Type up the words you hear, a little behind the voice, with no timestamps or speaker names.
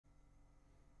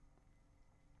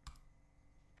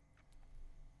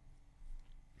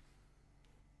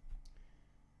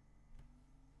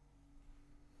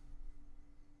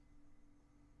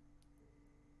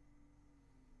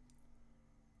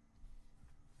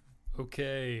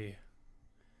Okay.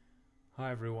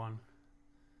 Hi everyone,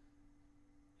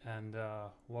 and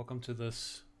welcome to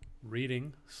this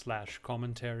reading slash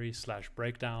commentary slash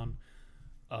breakdown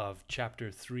of chapter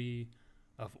 3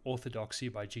 of Orthodoxy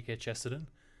by G.K. Chesterton.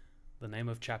 The name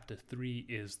of chapter 3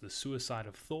 is The Suicide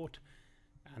of Thought,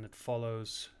 and it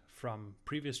follows from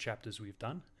previous chapters we've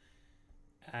done.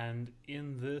 And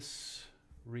in this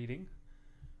reading,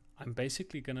 I'm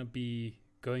basically going to be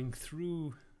going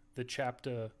through the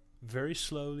chapter very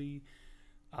slowly,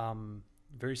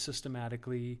 very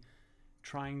systematically,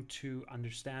 trying to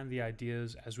understand the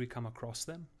ideas as we come across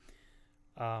them.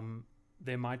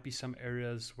 There might be some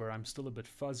areas where I'm still a bit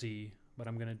fuzzy, but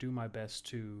I'm going to do my best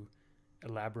to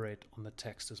elaborate on the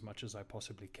text as much as I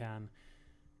possibly can.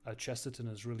 Chesterton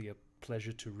is really a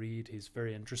pleasure to read. He's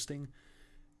very interesting,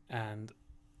 and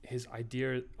his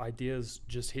ideas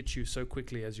just hit you so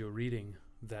quickly as you're reading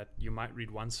that you might read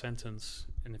one sentence,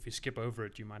 and if you skip over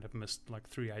it, you might have missed like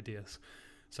 3 ideas.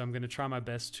 So I'm going to try my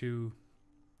best to,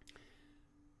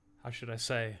 how should I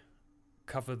say,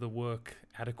 cover the work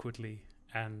adequately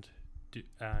and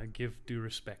give due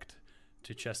respect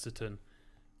to Chesterton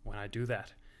when I do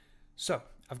that. So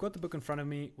I've got the book in front of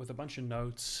me with a bunch of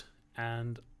notes,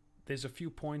 and there's a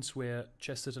few points where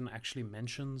Chesterton actually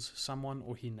mentions someone,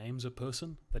 or he names a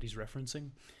person that he's referencing.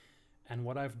 And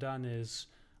what I've done is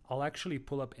I'll actually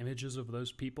pull up images of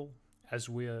those people as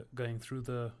we're going through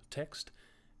the text,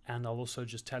 and I'll also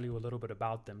just tell you a little bit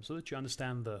about them so that you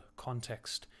understand the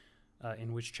context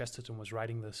in which Chesterton was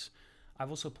writing this. I've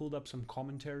also pulled up some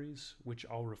commentaries which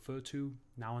I'll refer to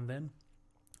now and then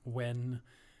when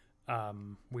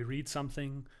we read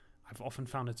something. I've often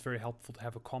found it's very helpful to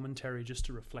have a commentary just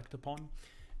to reflect upon,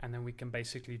 and then we can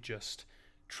basically just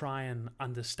try and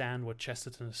understand what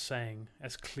Chesterton is saying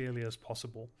as clearly as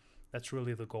possible. That's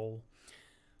really the goal.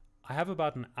 I have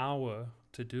about an hour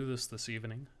to do this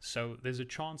evening, so there's a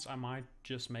chance I might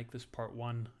just make this part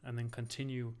 1 and then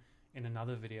continue in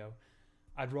another video.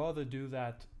 I'd rather do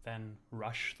that than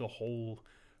rush the whole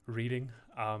reading,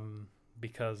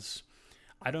 because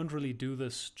I don't really do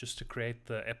this just to create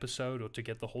the episode or to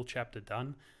get the whole chapter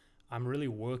done. I'm really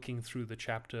working through the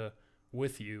chapter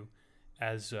with you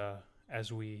as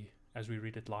we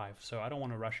read it live, so I don't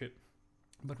want to rush it.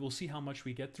 But we'll see how much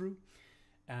we get through.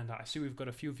 And I see we've got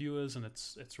a few viewers, and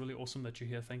it's really awesome that you're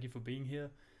here. Thank you for being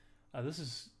here. This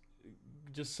is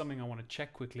just something I want to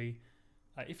check quickly.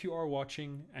 If you are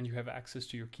watching and you have access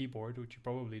to your keyboard, which you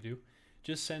probably do,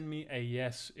 just send me a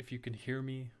yes if you can hear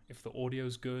me, if the audio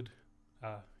is good.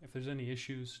 If there's any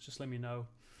issues, just let me know.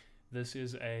 This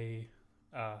is a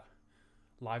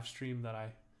live stream that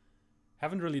I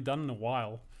haven't really done in a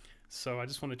while, so I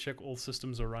just want to check all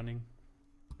systems are running.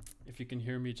 If you can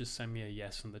hear me, just send me a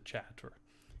yes in the chat, or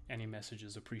any message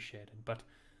is appreciated. But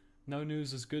no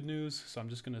news is good news, so I'm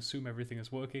just going to assume everything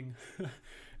is working,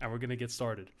 and we're going to get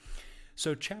started.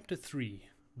 So chapter 3,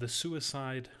 The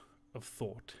Suicide of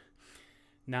Thought.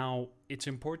 Now, it's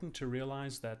important to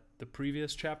realize that the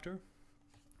previous chapter,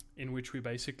 in which we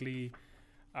basically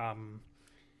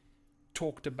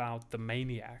talked about the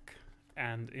maniac,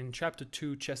 and in chapter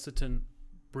 2, Chesterton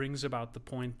brings about the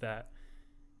point that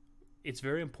it's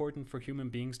very important for human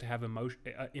beings to have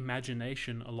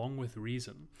imagination along with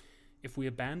reason. If we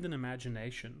abandon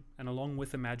imagination, and along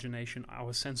with imagination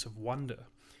our sense of wonder,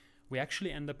 we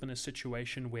actually end up in a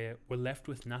situation where we're left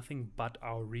with nothing but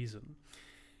our reason.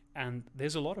 And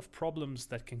there's a lot of problems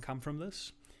that can come from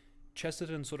this.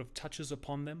 Chesterton sort of touches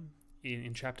upon them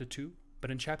in chapter 2, but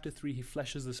in chapter 3 he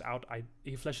fleshes this out.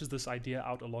 He fleshes this idea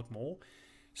out a lot more.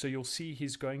 So you'll see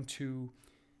he's going to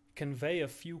convey a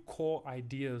few core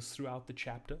ideas throughout the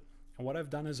chapter. And what I've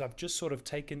done is I've just sort of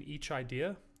taken each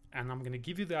idea, and I'm going to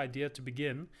give you the idea to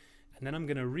begin, and then I'm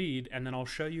going to read, and then I'll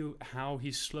show you how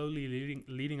he's slowly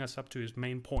leading us up to his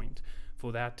main point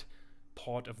for that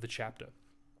part of the chapter.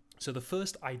 So the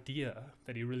first idea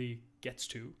that he really gets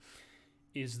to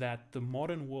is that the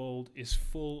modern world is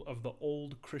full of the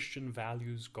old Christian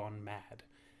values gone mad.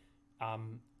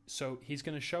 So he's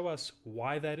going to show us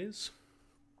why that is,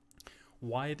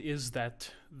 why it is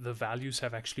that the values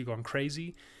have actually gone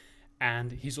crazy,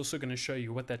 and he's also going to show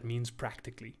you what that means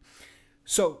practically.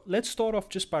 So let's start off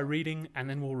just by reading, and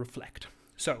then we'll reflect.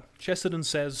 So Chesterton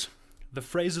says, "The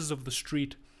phrases of the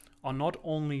street are not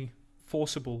only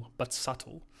forcible but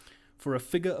subtle, for a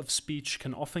figure of speech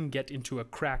can often get into a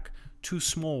crack too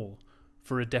small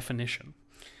for a definition.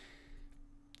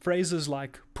 Phrases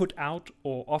like put out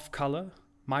or off color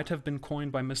might have been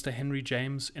coined by Mr. Henry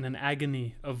James in an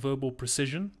agony of verbal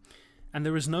precision, and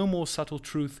there is no more subtle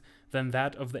truth than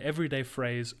that of the everyday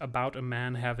phrase about a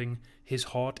man having his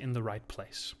heart in the right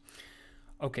place."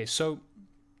 Okay, so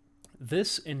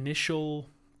this initial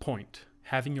point,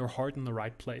 having your heart in the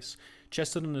right place,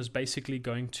 Chesterton is basically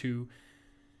going to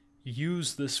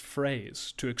use this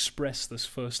phrase to express this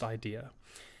first idea.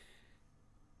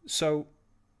 So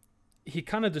he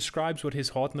kind of describes what his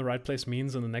heart in the right place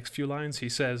means in the next few lines. He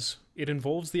says, it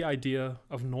involves the idea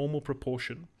of normal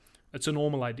proportion. It's a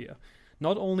normal idea.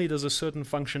 Not only does a certain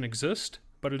function exist,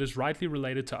 but it is rightly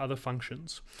related to other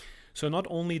functions. So not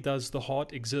only does the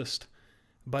heart exist,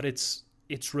 but it's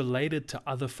related to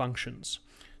other functions.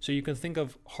 So you can think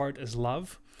of heart as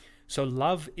love. So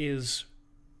love is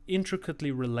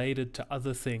intricately related to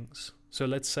other things. So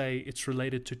let's say it's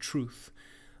related to truth.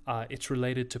 It's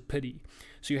related to pity.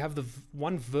 So you have the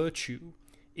one virtue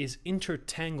is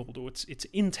intertangled, or it's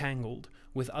entangled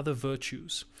with other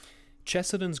virtues.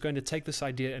 Chesterton's going to take this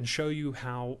idea and show you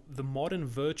how the modern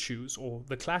virtues, or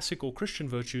the classical Christian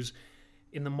virtues,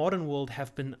 in the modern world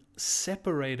have been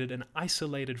separated and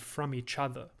isolated from each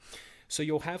other. So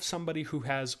you'll have somebody who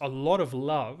has a lot of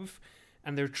love,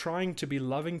 and they're trying to be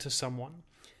loving to someone,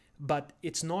 but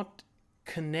it's not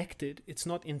connected, it's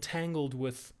not entangled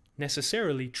with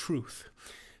necessarily truth.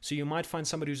 So you might find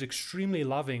somebody who's extremely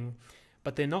loving,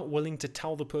 but they're not willing to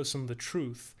tell the person the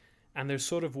truth, and they're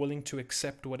sort of willing to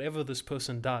accept whatever this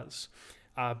person does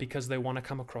because they want to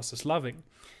come across as loving.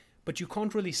 But you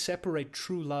can't really separate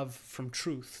true love from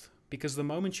truth, because the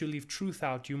moment you leave truth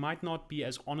out, you might not be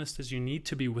as honest as you need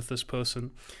to be with this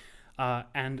person.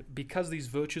 And because these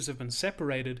virtues have been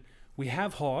separated, we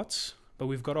have hearts, but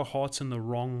we've got our hearts in the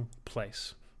wrong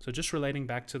place. So just relating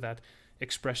back to that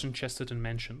expression Chesterton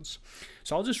mentions.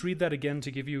 So I'll just read that again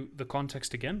to give you the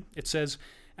context again. It says,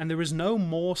 and there is no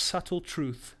more subtle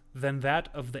truth than that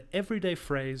of the everyday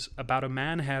phrase about a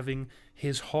man having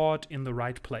his heart in the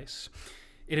right place.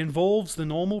 It involves the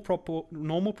normal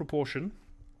proportion,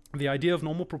 the idea of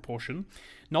normal proportion.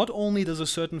 Not only does a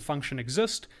certain function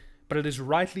exist, but it is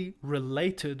rightly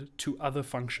related to other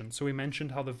functions. So we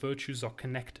mentioned how the virtues are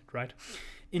connected, right?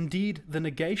 Indeed, the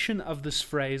negation of this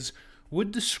phrase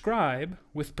would describe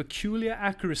with peculiar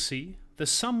accuracy the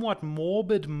somewhat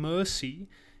morbid mercy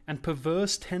and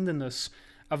perverse tenderness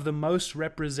of the most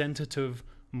representative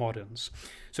moderns.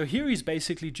 So here he's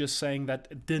basically just saying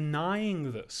that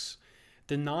denying this,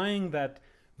 denying that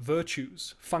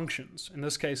virtues, functions, in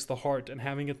this case the heart and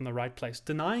having it in the right place,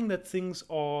 denying that things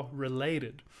are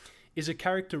related is a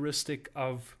characteristic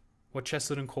of what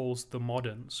Chesterton calls the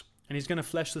moderns. And he's going to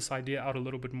flesh this idea out a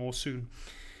little bit more soon.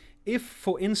 If,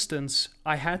 for instance,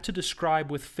 I had to describe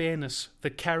with fairness the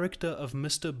character of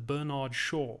Mr. Bernard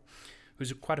Shaw,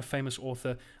 who's quite a famous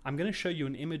author, I'm going to show you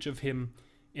an image of him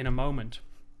in a moment,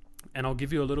 and I'll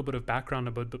give you a little bit of background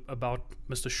about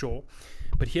Mr. Shaw.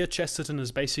 But here Chesterton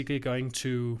is basically going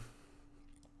to,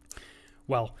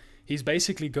 well, he's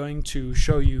basically going to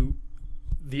show you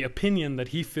the opinion that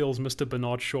he feels Mr.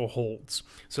 Bernard Shaw holds.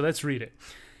 So let's read it.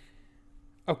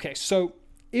 Okay, so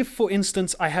if, for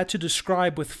instance, I had to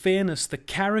describe with fairness the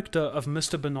character of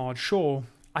Mr. Bernard Shaw,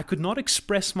 I could not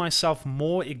express myself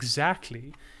more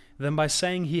exactly than by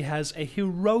saying he has a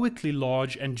heroically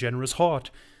large and generous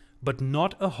heart, but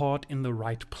not a heart in the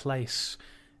right place.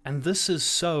 And this is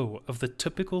so of the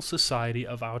typical society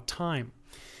of our time.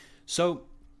 So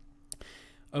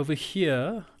over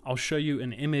here, I'll show you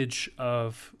an image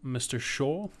of Mr.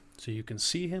 Shaw, so you can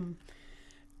see him.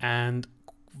 And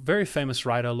very famous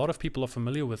writer, a lot of people are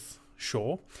familiar with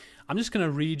Shaw. I'm just going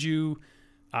to read you,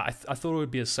 I thought it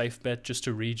would be a safe bet just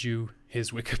to read you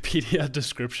his Wikipedia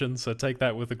description, so take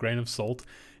that with a grain of salt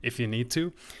if you need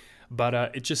to. But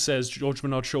it just says George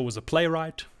Bernard Shaw was a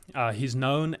playwright. He's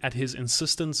known at his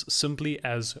insistence simply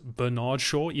as Bernard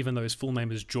Shaw, even though his full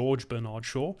name is George Bernard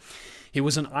Shaw. He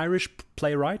was an Irish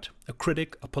playwright, a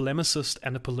critic, a polemicist,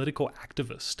 and a political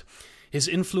activist. His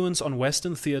influence on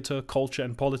Western theatre, culture,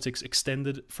 and politics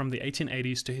extended from the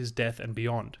 1880s to his death and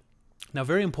beyond. Now,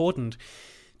 very important,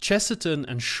 Chesterton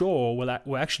and Shaw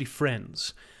were actually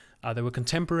friends. They were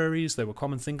contemporaries, they were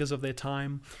common thinkers of their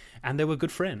time, and they were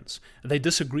good friends. They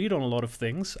disagreed on a lot of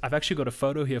things. I've actually got a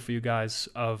photo here for you guys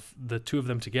of the two of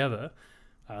them together.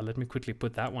 Let me quickly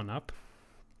put that one up.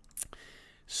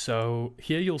 So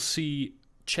here you'll see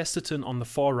Chesterton on the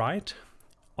far right.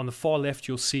 On the far left,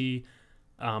 you'll see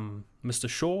Mr.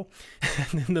 Shaw.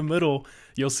 And in the middle,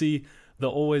 you'll see the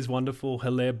always wonderful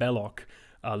Hilaire Belloc,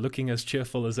 looking as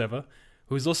cheerful as ever,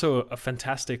 who is also a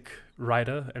fantastic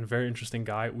writer and very interesting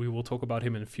guy. We will talk about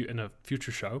him in a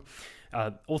future show.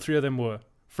 All three of them were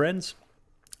friends.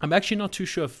 I'm actually not too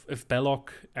sure if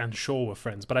Belloc and Shaw were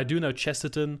friends, but I do know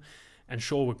Chesterton and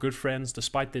Shaw were good friends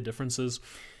despite their differences.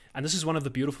 And this is one of the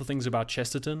beautiful things about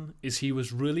Chesterton, is he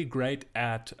was really great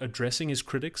at addressing his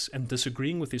critics and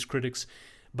disagreeing with his critics,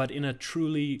 but in a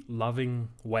truly loving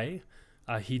way.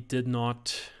 He did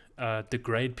not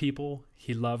degrade people.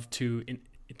 He loved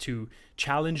to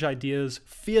challenge ideas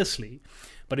fiercely,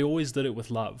 but he always did it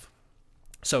with love.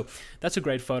 So that's a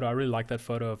great photo. I really like that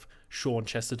photo of Shaw and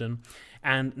Chesterton.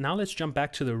 And now let's jump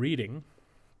back to the reading.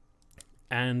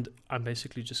 And I'm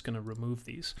basically just going to remove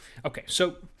these. Okay,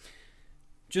 so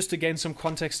just to gain some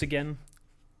context again,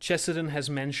 Chesterton has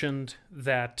mentioned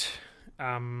that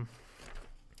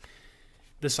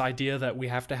this idea that we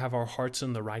have to have our hearts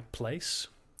in the right place.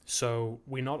 So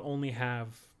we not only have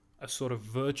a sort of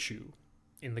virtue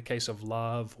in the case of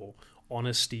love or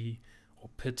honesty or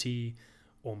pity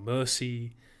or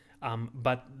mercy,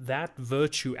 but that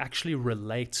virtue actually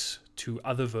relates to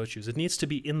other virtues. It needs to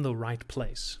be in the right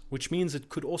place, which means it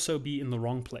could also be in the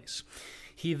wrong place.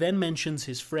 He then mentions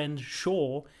his friend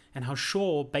Shaw and how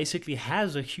Shaw basically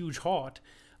has a huge heart,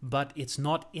 but it's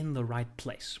not in the right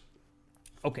place.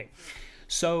 Okay,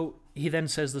 so he then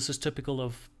says this is typical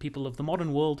of people of the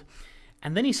modern world,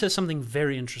 and then he says something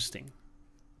very interesting.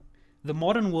 The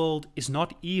modern world is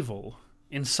not evil.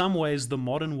 In some ways, the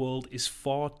modern world is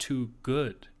far too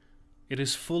good. It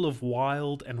is full of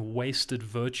wild and wasted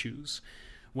virtues.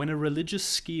 When a religious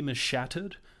scheme is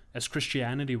shattered, as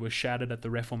Christianity was shattered at the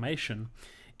Reformation,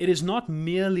 it is not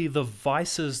merely the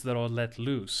vices that are let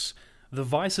loose. The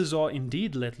vices are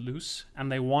indeed let loose,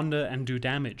 and they wander and do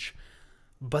damage.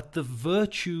 But the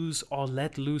virtues are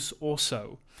let loose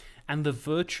also, and the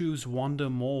virtues wander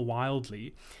more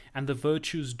wildly, and the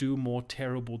virtues do more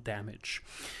terrible damage.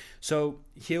 So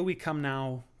here we come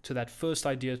now to that first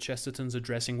idea Chesterton's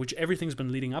addressing, which everything's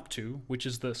been leading up to, which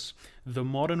is this: the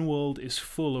modern world is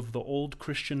full of the old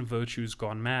Christian virtues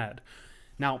gone mad.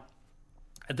 Now,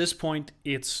 at this point,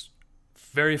 it's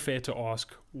very fair to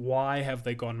ask, why have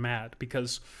they gone mad?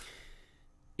 Because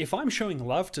if I'm showing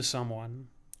love to someone,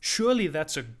 surely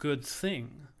that's a good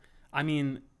thing. I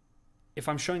mean, if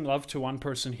I'm showing love to one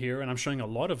person here and I'm showing a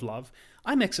lot of love,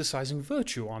 I'm exercising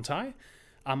virtue, aren't I?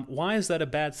 Why is that a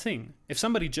bad thing? If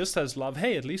somebody just has love,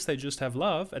 hey, at least they just have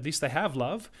love. At least they have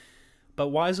love. But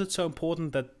why is it so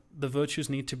important that the virtues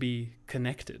need to be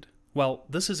connected? Well,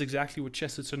 this is exactly what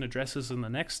Chesterton addresses in the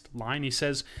next line. He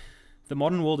says, the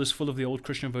modern world is full of the old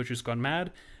Christian virtues gone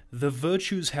mad. The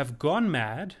virtues have gone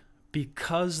mad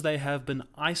because they have been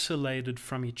isolated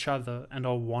from each other and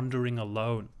are wandering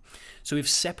alone. So we've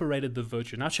separated the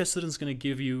virtue. Now Chesterton's going to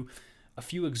give you a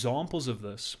few examples of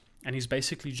this, and he's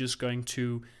basically just going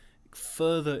to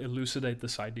further elucidate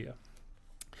this idea.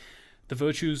 The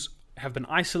virtues have been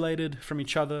isolated from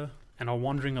each other and are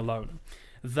wandering alone.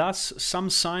 Thus, some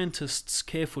scientists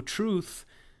care for truth,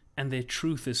 and their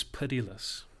truth is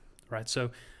pitiless. Right?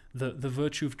 So the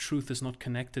virtue of truth is not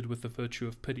connected with the virtue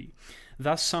of pity.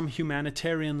 Thus, some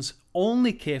humanitarians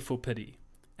only care for pity,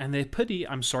 and their pity,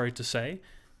 I'm sorry to say,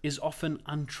 is often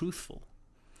untruthful.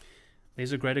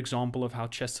 There's a great example of how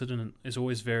Chesterton is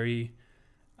always very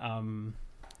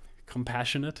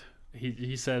compassionate.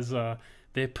 He says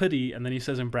their pity, and then he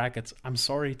says in brackets, I'm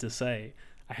sorry to say,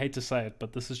 I hate to say it,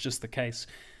 but this is just the case,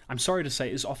 I'm sorry to say,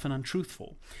 is often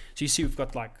untruthful. So you see, we've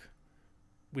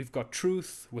got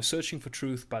truth, we're searching for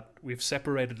truth, but we've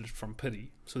separated it from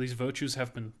pity. So these virtues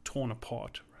have been torn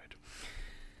apart, right?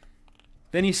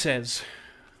 Then he says,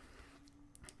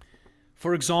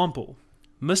 for example,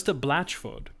 Mr.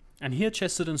 Blatchford, and here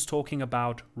Chesterton's talking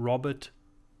about Robert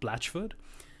Blatchford.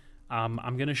 I'm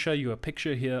going to show you a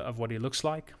picture here of what he looks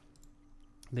like.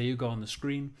 There you go on the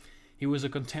screen. He was a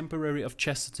contemporary of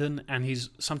Chesterton, and he's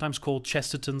sometimes called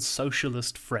Chesterton's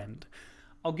socialist friend.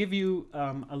 I'll give you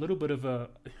a little bit of a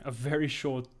very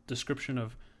short description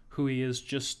of who he is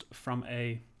just from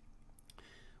a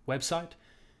website.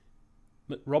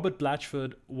 Robert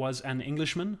Blatchford was an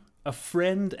Englishman, a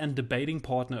friend and debating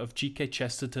partner of G.K.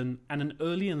 Chesterton, and an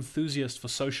early enthusiast for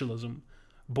socialism.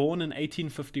 Born in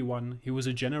 1851, he was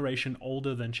a generation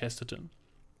older than Chesterton.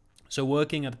 So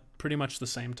working at pretty much the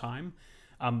same time.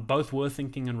 Both were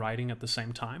thinking and writing at the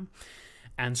same time.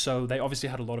 And so they obviously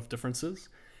had a lot of differences.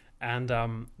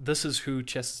 And this is who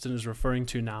Chesterton is referring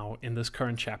to now in this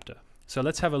current chapter. So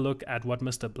let's have a look at what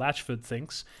Mr. Blatchford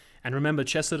thinks. And remember,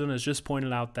 Chesterton has just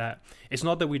pointed out that it's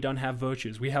not that we don't have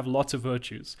virtues. We have lots of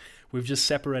virtues. We've just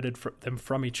separated them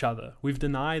from each other. We've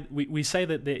denied, we say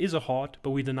that there is a heart,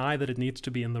 but we deny that it needs to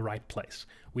be in the right place.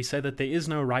 We say that there is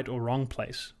no right or wrong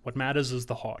place. What matters is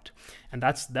the heart. And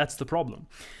that's the problem.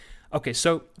 Okay,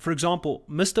 so for example,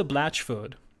 Mr.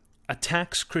 Blatchford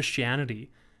attacks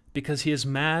Christianity because he is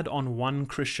mad on one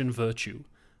Christian virtue,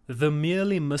 the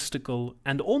merely mystical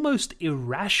and almost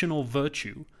irrational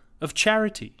virtue of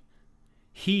charity.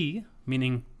 He,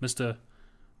 meaning Mr.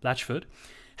 Blatchford,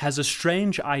 has a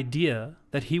strange idea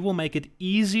that he will make it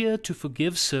easier to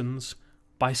forgive sins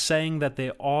by saying that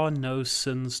there are no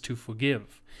sins to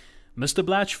forgive. Mr.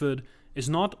 Blatchford is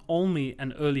not only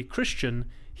an early Christian,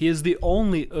 he is the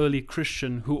only early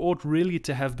Christian who ought really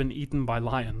to have been eaten by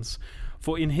lions.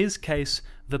 For in his case,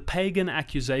 the pagan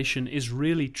accusation is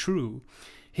really true.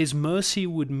 His mercy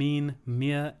would mean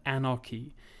mere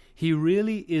anarchy. He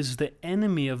really is the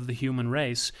enemy of the human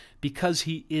race because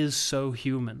he is so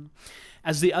human.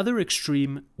 As the other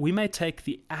extreme, we may take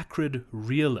the acrid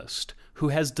realist, who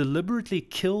has deliberately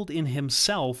killed in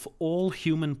himself all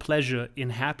human pleasure in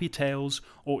happy tales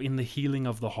or in the healing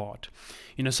of the heart.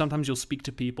 You know, sometimes you'll speak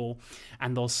to people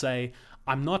and they'll say,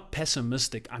 I'm not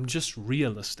pessimistic, I'm just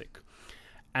realistic.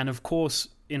 And of course,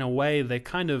 in a way, they're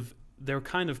kind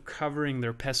of covering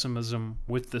their pessimism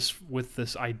with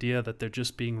this idea that they're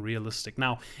just being realistic.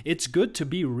 Now, it's good to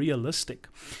be realistic,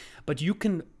 but you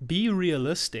can be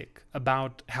realistic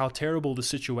about how terrible the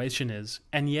situation is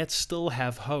and yet still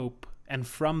have hope, and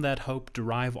from that hope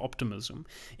derive optimism.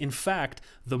 In fact,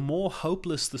 the more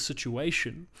hopeless the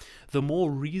situation, the more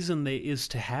reason there is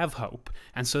to have hope,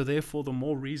 and so therefore the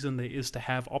more reason there is to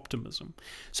have optimism.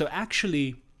 So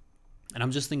actually, and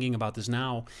I'm just thinking about this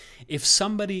now, if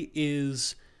somebody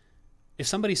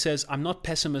says, I'm not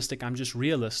pessimistic, I'm just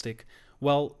realistic,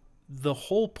 well, the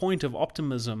whole point of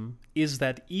optimism is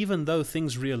that even though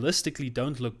things realistically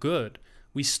don't look good,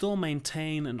 we still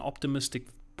maintain an optimistic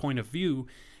point of view,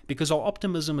 because our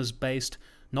optimism is based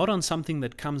not on something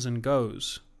that comes and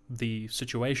goes, the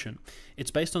situation.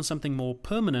 It's based on something more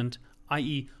permanent,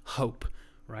 i.e. hope,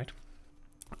 right?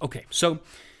 Okay, so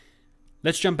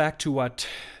let's jump back to what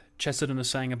Chesterton is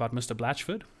saying about Mr.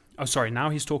 Blatchford. Oh, sorry, now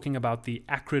he's talking about the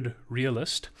acrid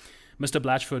realist. Mr.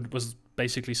 Blatchford was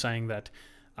basically saying that,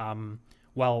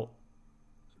 well,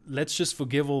 let's just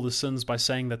forgive all the sins by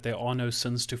saying that there are no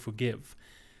sins to forgive.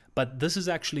 But this is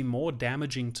actually more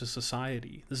damaging to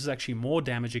society. This is actually more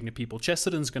damaging to people.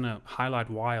 Chesterton's going to highlight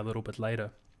why a little bit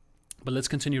later. But let's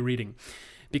continue reading.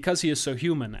 Because he is so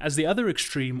human, as the other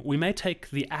extreme, we may take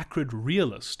the acrid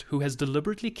realist, who has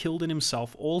deliberately killed in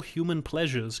himself all human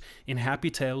pleasures in happy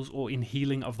tales or in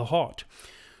healing of the heart.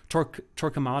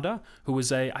 Torquemada, who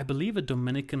was I believe a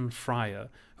Dominican friar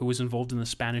who was involved in the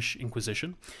Spanish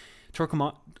Inquisition.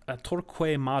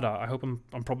 Torquemada, I hope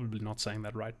I'm probably not saying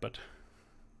that right, but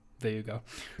there you go.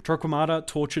 Torquemada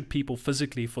tortured people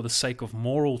physically for the sake of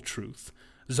moral truth.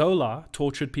 Zola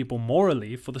tortured people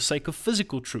morally for the sake of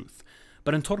physical truth.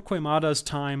 But in Torquemada's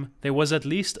time, there was at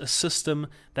least a system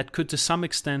that could to some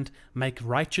extent make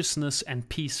righteousness and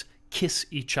peace kiss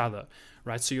each other,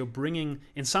 right? So you're bringing,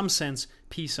 in some sense,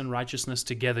 peace and righteousness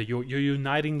together. You're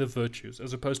uniting the virtues,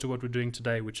 as opposed to what we're doing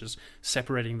today, which is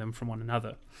separating them from one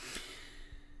another.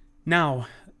 Now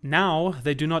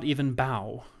they do not even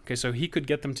bow. Okay, so he could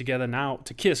get them together now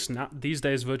to kiss. Now, these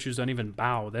days, virtues don't even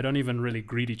bow. They don't even really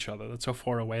greet each other. That's how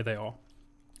far away they are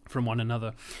from one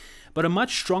another. But a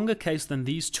much stronger case than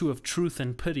these two of truth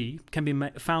and pity can be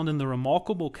found in the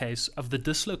remarkable case of the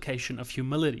dislocation of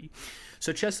humility.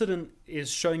 So Chesterton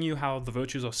is showing you how the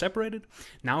virtues are separated.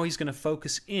 Now he's going to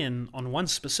focus in on one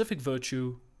specific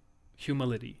virtue,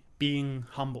 humility, being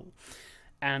humble.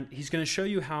 And he's going to show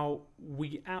you how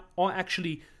we are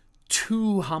actually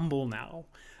too humble now.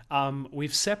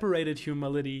 We've separated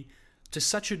humility to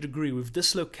such a degree, we've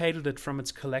dislocated it from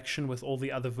its collection with all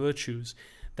the other virtues,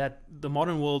 that the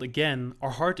modern world, again,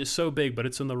 our heart is so big, but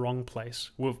it's in the wrong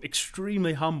place. We're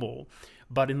extremely humble,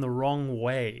 but in the wrong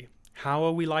way. How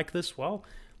are we like this? Well,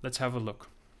 let's have a look.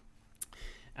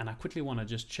 And I quickly want to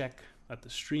just check that the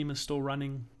stream is still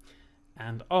running.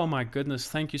 And oh my goodness,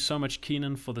 thank you so much,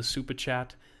 Keenan, for the super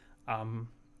chat.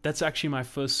 That's actually my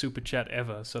first super chat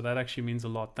ever, so that actually means a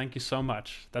lot. Thank you so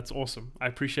much. That's awesome. I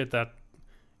appreciate that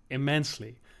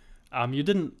immensely. You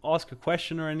didn't ask a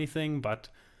question or anything, but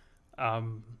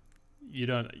you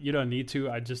don't need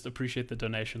to. I just appreciate the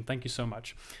donation. Thank you so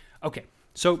much. Okay,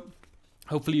 so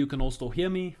hopefully you can all still hear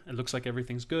me. It looks like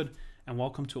everything's good, and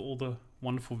welcome to all the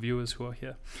wonderful viewers who are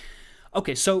here.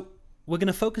 Okay, so we're going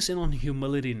to focus in on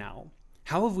humility now.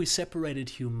 How have we separated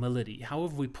humility? How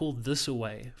have we pulled this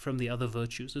away from the other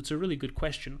virtues? It's a really good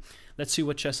question. Let's see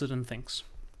what Chesterton thinks.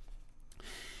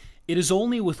 It is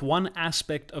only with one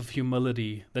aspect of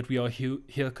humility that we are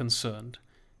here concerned.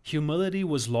 Humility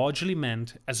was largely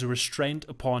meant as a restraint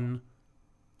upon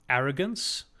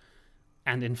arrogance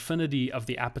and infinity of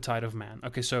the appetite of man.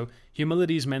 Okay, so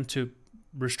humility is meant to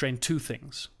restrain two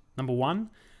things. Number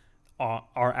one,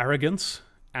 our arrogance,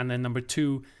 and then number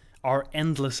two, our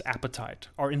endless appetite,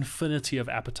 our infinity of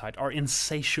appetite, our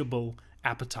insatiable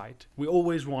appetite. We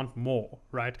always want more,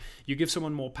 right? You give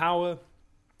someone more power,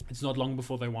 it's not long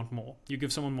before they want more. You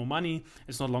give someone more money,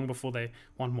 it's not long before they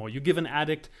want more. You give an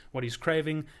addict what he's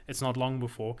craving, it's not long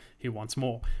before he wants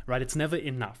more, right? It's never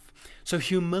enough. So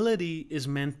humility is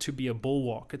meant to be a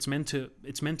bulwark. It's meant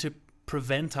to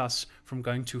prevent us from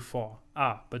going too far.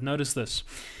 But notice this.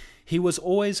 He was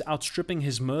always outstripping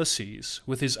his mercies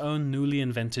with his own newly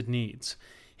invented needs.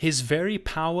 His very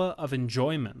power of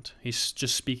enjoyment, he's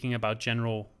just speaking about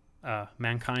general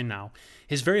mankind now,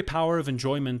 his very power of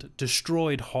enjoyment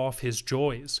destroyed half his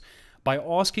joys. By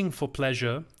asking for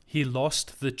pleasure, he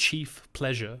lost the chief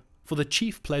pleasure, for the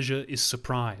chief pleasure is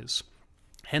surprise.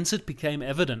 Hence it became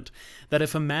evident that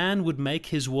if a man would make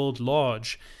his world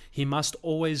large, he must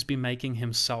always be making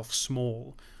himself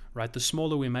small, right? The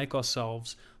smaller we make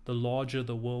ourselves, the larger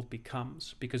the world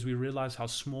becomes, because we realize how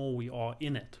small we are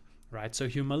in it, right? So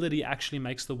humility actually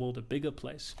makes the world a bigger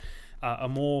place,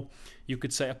 you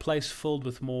could say, a place filled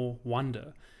with more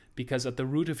wonder, because at the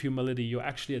root of humility, you're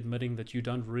actually admitting that you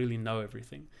don't really know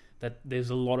everything, that there's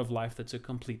a lot of life that's a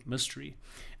complete mystery,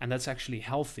 and that's actually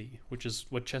healthy, which is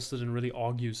what Chesterton really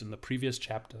argues in the previous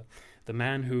chapter. The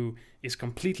man who is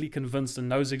completely convinced and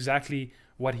knows exactly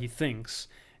what he thinks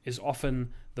is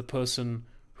often the person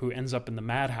who ends up in the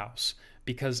madhouse,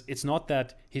 because it's not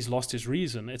that he's lost his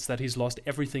reason, it's that he's lost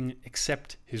everything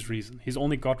except his reason. He's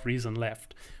only got reason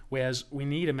left. Whereas we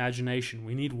need imagination,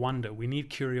 we need wonder, we need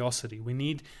curiosity, we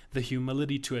need the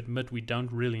humility to admit we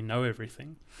don't really know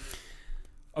everything.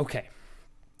 Okay,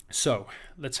 so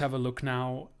let's have a look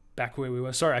now back where we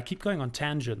were. Sorry, I keep going on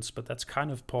tangents, but that's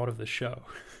kind of part of the show.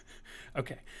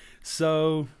 Okay,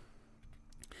 so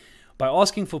by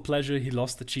asking for pleasure, he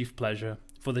lost the chief pleasure,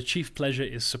 for the chief pleasure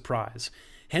is surprise.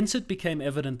 Hence it became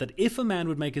evident that if a man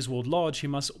would make his world large, he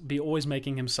must be always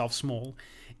making himself small.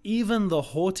 Even the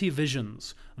haughty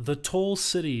visions, the tall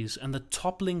cities, and the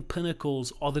toppling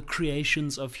pinnacles are the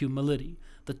creations of humility.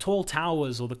 The tall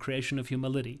towers are the creation of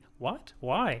humility. What?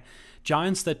 Why?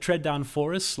 Giants that tread down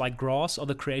forests like grass are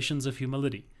the creations of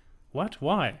humility. What?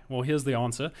 Why? Well, here's the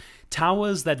answer.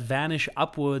 Towers that vanish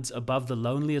upwards above the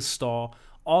loneliest star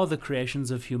are the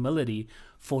creations of humility,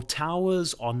 for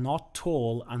towers are not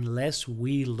tall unless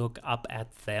we look up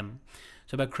at them.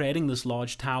 So by creating this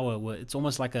large tower, it's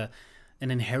almost like an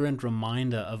inherent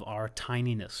reminder of our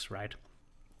tininess, right?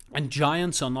 And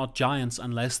giants are not giants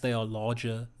unless they are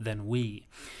larger than we.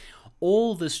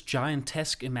 All this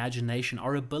giantesque imagination,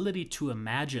 our ability to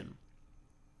imagine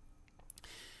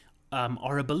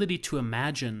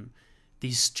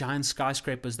these giant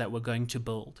skyscrapers that we're going to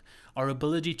build, our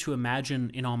ability to imagine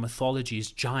in our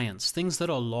mythologies giants, things that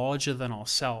are larger than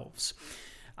ourselves.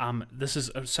 This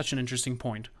is such an interesting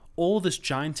point. All this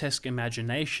giantesque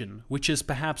imagination, which is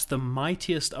perhaps the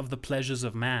mightiest of the pleasures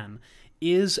of man,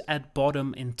 is at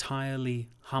bottom entirely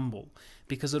humble,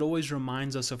 because it always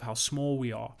reminds us of how small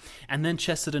we are. And then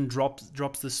Chesterton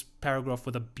drops this paragraph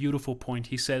with a beautiful point.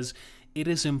 He says, "It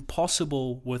is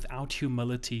impossible without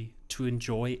humility to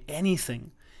enjoy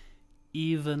anything,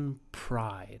 even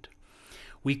pride."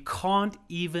 We can't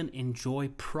even enjoy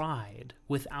pride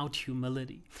without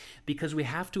humility, because we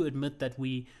have to admit that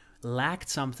we lacked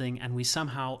something and we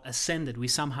somehow ascended, we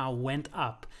somehow went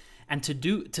up. And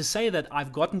to say that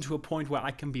I've gotten to a point where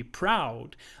I can be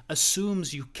proud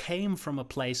assumes you came from a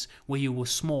place where you were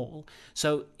small.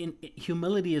 So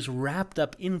humility is wrapped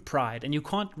up in pride, and you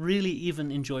can't really even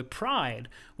enjoy pride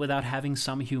without having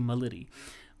some humility,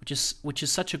 which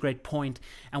is such a great point.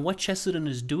 And what Chesterton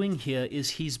is doing here is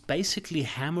he's basically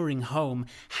hammering home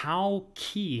how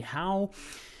key, how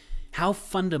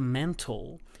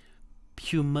fundamental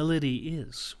humility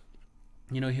is.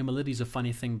 You know, humility is a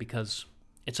funny thing because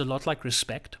it's a lot like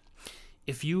respect.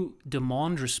 If you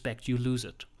demand respect, you lose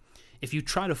it. If you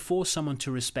try to force someone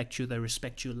to respect you, they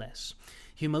respect you less.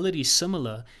 Humility is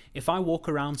similar. If I walk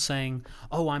around saying,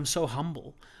 "Oh, I'm so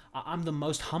humble. I'm the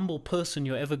most humble person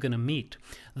you're ever going to meet,"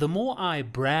 the more I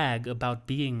brag about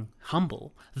being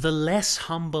humble, the less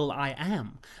humble I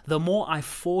am. The more I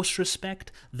force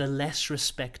respect, the less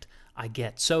respect I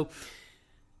get. So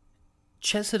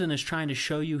Chesterton is trying to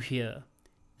show you here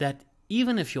that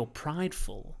even if you're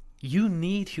prideful, you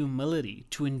need humility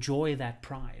to enjoy that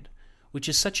pride, which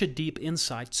is such a deep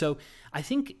insight. So I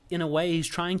think in a way he's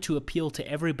trying to appeal to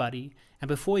everybody. And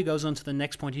before he goes on to the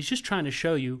next point, he's just trying to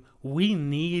show you we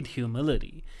need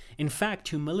humility. In fact,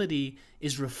 humility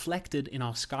is reflected in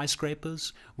our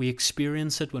skyscrapers. We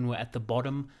experience it when we're at the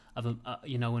bottom of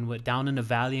when we're down in a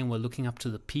valley and we're looking up to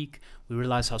the peak. We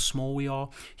realize how small we are.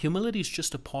 Humility is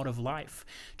just a part of life.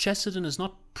 Chesterton is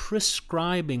not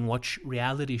prescribing what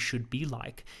reality should be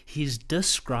like. He's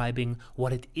describing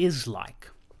what it is like.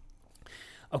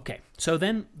 Okay, so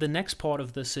then the next part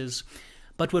of this is,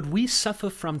 But what we suffer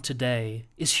from today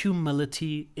is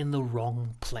humility in the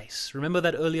wrong place. Remember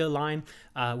that earlier line?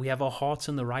 We have our hearts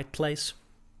in the right place.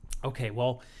 Okay,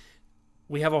 well,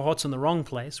 we have our hearts in the wrong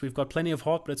place. We've got plenty of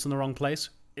heart, but it's in the wrong place.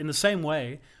 In the same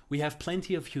way, we have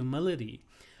plenty of humility,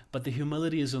 but the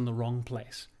humility is in the wrong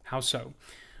place. How so?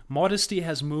 Modesty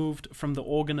has moved from the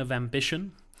organ of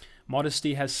ambition.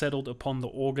 Modesty has settled upon the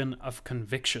organ of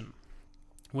conviction.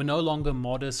 We're no longer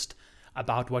modest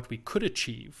about what we could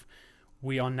achieve.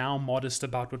 We are now modest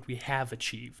about what we have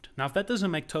achieved. Now, if that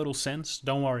doesn't make total sense,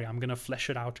 don't worry. I'm going to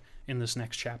flesh it out in this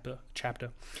next chapter,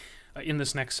 in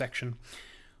this next section,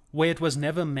 where it was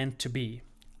never meant to be.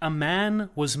 A man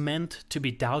was meant to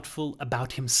be doubtful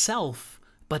about himself,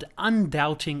 but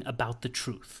undoubting about the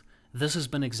truth. This has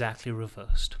been exactly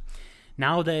reversed.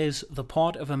 Nowadays, the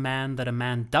part of a man that a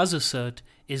man does assert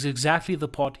is exactly the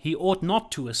part he ought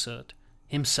not to assert,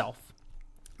 himself.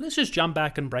 Let's just jump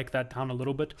back and break that down a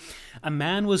little bit. A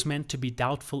man was meant to be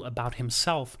doubtful about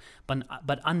himself,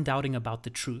 but undoubting about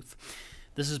the truth.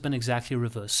 This has been exactly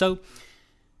reversed. So,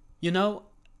 you know,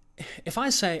 if I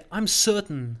say I'm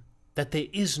certain that there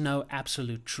is no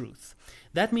absolute truth,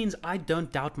 that means I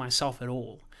don't doubt myself at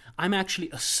all. I'm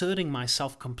actually asserting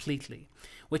myself completely.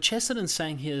 What Chesterton's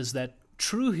saying here is that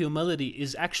true humility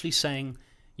is actually saying,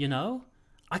 you know,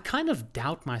 I kind of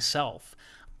doubt myself.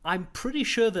 I'm pretty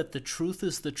sure that the truth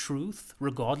is the truth,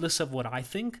 regardless of what I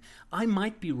think. I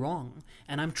might be wrong,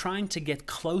 and I'm trying to get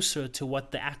closer to what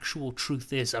the actual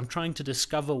truth is. I'm trying to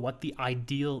discover what the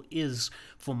ideal is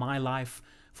for my life,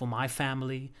 for my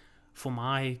family, for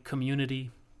my community.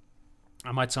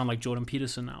 I might sound like Jordan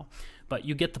Peterson now, but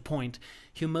you get the point.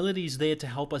 Humility is there to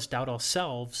help us doubt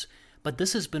ourselves, but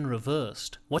this has been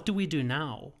reversed. What do we do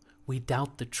now? We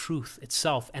doubt the truth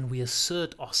itself, and we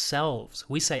assert ourselves.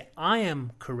 We say, I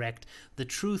am correct. The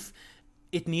truth,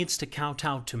 it needs to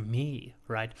kowtow to me,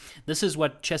 right? This is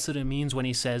what Chesterton means when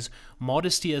he says,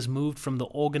 modesty has moved from the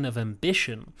organ of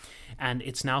ambition, and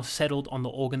it's now settled on the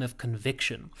organ of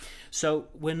conviction. So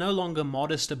we're no longer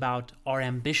modest about our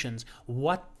ambitions,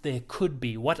 what there could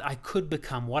be, what I could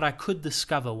become, what I could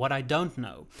discover, what I don't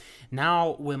know.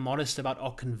 Now we're modest about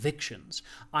our convictions.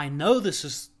 I know this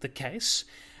is the case,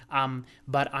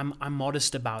 but I'm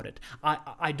modest about it.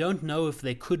 I don't know if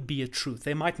there could be a truth.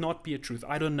 There might not be a truth.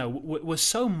 I don't know. We're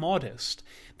so modest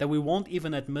that we won't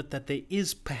even admit that there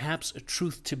is perhaps a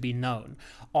truth to be known.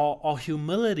 Our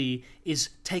humility is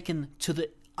taken to the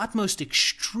utmost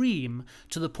extreme,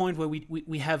 to the point where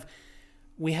we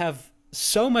have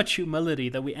so much humility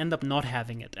that we end up not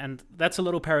having it. And that's a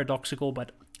little paradoxical,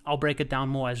 but I'll break it down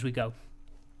more as we go.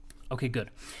 Okay, good.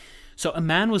 So a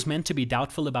man was meant to be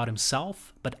doubtful about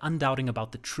himself, but undoubting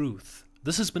about the truth.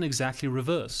 This has been exactly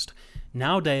reversed.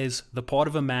 Nowadays, the part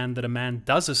of a man that a man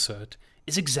does assert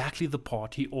is exactly the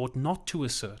part he ought not to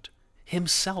assert,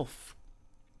 himself.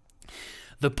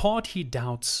 The part he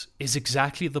doubts is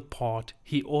exactly the part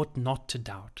he ought not to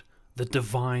doubt, the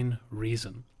divine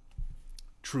reason.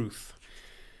 Truth.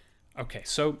 Okay,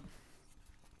 so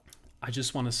I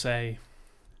just want to say,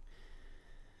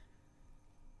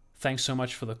 thanks so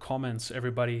much for the comments,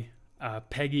 everybody.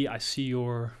 Peggy, I see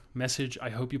your message. I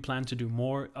hope you plan to do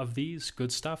more of these.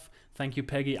 Good stuff. Thank you,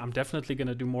 Peggy. I'm definitely going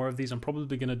to do more of these. I'm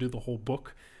probably going to do the whole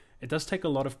book. It does take a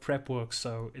lot of prep work,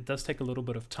 so it does take a little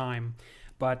bit of time.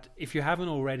 But if you haven't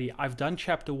already, I've done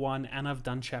chapter 1 and I've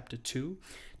done chapter 2.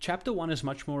 Chapter 1 is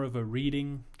much more of a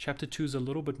reading. Chapter 2 is a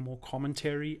little bit more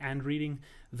commentary and reading.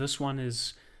 This one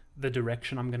is the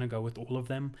direction I'm going to go with all of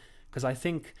them, because I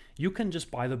think you can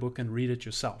just buy the book and read it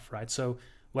yourself, right? So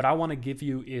what I want to give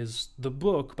you is the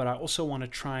book, but I also want to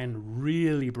try and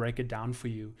really break it down for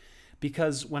you.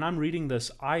 Because when I'm reading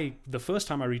this, the first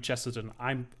time I read Chesterton,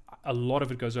 a lot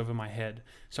of it goes over my head.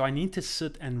 So I need to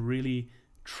sit and really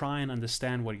try and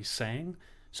understand what he's saying.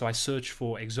 So I search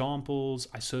for examples,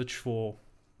 I search for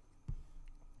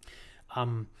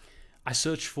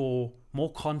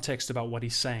more context about what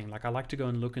he's saying. Like, I like to go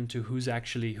and look into who's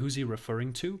he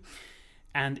referring to.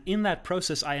 And in that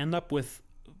process, I end up with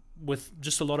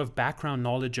just a lot of background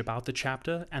knowledge about the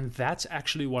chapter, and that's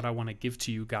actually what I want to give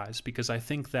to you guys, because I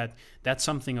think that that's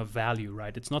something of value,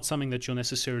 right? It's not something that you'll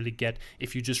necessarily get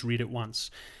if you just read it once.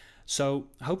 So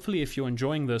hopefully, if you're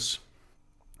enjoying this,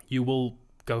 you will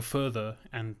go further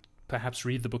and perhaps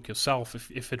read the book yourself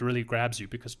if it really grabs you,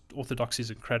 because Orthodoxy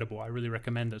is incredible. I really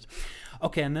recommend it.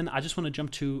 Okay, and then I just want to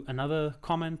jump to another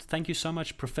comment. Thank you so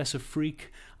much, Professor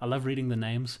Freak. I love reading the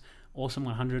names. Awesome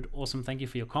 100. Awesome. Thank you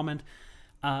for your comment.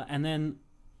 And then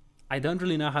I don't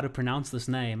really know how to pronounce this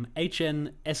name,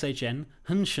 H-N-S-H-N,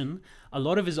 Hnshin. A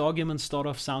lot of his arguments start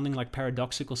off sounding like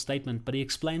paradoxical statement, but he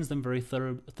explains them very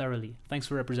thoroughly. Thanks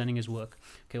for representing his work.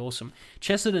 Okay, awesome.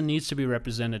 Chesterton needs to be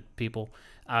represented, people.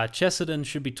 Chesterton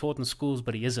should be taught in schools,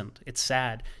 but he isn't. It's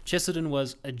sad. Chesterton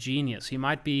was a genius. He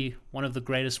might be one of the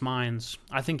greatest minds.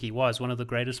 I think he was one of the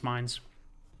greatest minds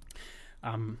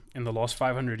in the last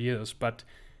 500 years, but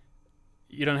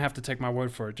you don't have to take my word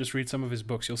for it. Just read some of his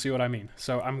books. You'll see what I mean.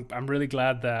 So I'm really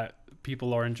glad that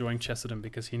people are enjoying Chesterton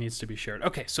because he needs to be shared.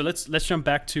 Okay, so let's jump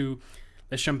back to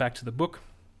the book.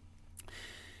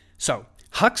 So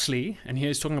Huxley, and here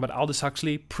he's talking about Aldous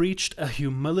Huxley, preached a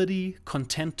humility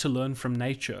content to learn from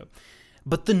nature.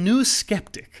 But the new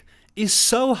skeptic is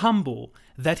so humble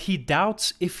that he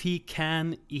doubts if he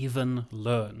can even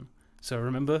learn. So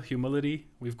remember, humility,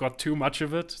 we've got too much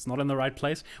of it, it's not in the right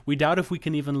place. We doubt if we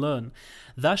can even learn.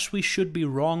 Thus we should be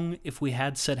wrong if we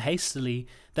had said hastily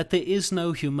that there is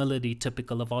no humility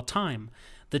typical of our time.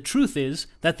 The truth is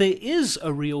that there is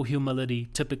a real humility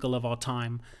typical of our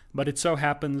time, but it so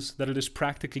happens that it is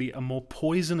practically a more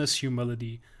poisonous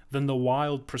humility than the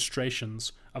wild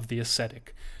prostrations of the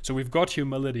ascetic. So we've got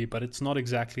humility, but it's not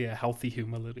exactly a healthy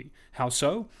humility. How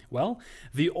so? Well,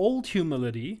 the old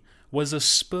humility was a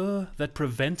spur that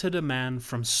prevented a man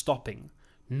from stopping,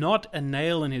 not a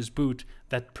nail in his boot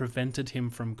that prevented him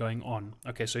from going on.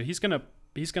 Okay, so he's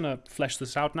gonna flesh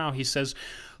this out now. He says,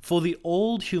 for the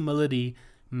old humility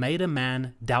made a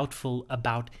man doubtful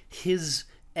about his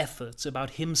efforts, about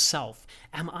himself.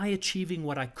 Am I achieving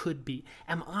what I could be?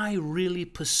 Am I really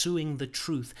pursuing the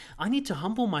truth? I need to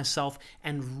humble myself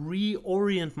and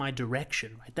reorient my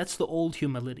direction, right? That's the old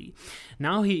humility.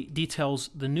 Now he details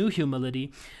the new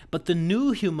humility, but the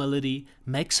new humility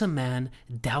makes a man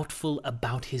doubtful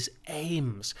about his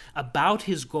aims, about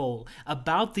his goal,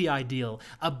 about the ideal,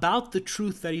 about the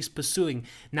truth that he's pursuing.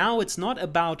 Now it's not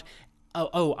about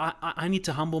I need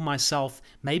to humble myself.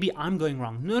 Maybe I'm going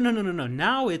wrong. No.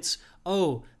 Now it's,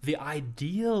 the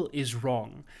ideal is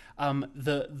wrong.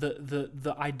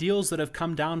 The ideals that have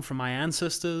come down from my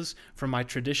ancestors, from my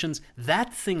traditions,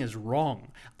 that thing is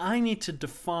wrong. I need to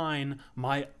define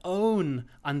my own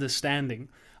understanding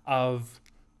of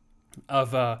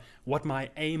what my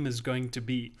aim is going to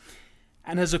be.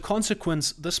 And as a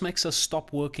consequence, this makes us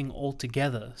stop working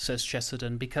altogether, says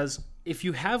Chesterton, because if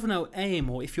you have no aim,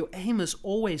 or if your aim is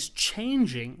always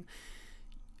changing,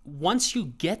 once you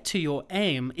get to your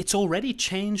aim, it's already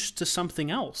changed to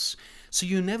something else. So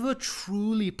you never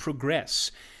truly progress,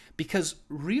 because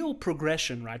real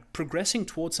progression, right, progressing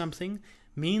towards something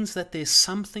means that there's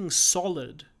something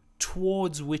solid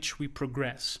towards which we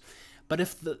progress. But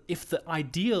if the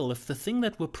ideal, if the thing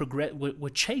that we're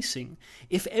chasing,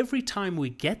 if every time we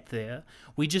get there,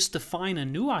 we just define a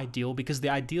new ideal because the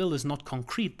ideal is not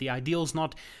concrete, the ideal is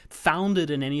not founded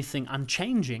in anything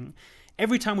unchanging,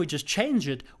 every time we just change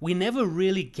it, we never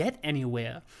really get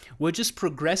anywhere. We're just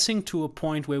progressing to a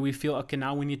point where we feel, okay,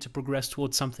 now we need to progress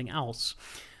towards something else.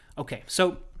 Okay,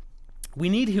 so we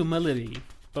need humility,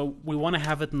 but we want to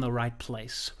have it in the right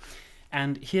place.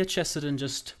 And here Chesterton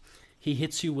he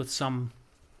hits you with some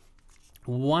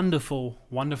wonderful,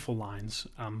 wonderful lines.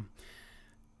 I'm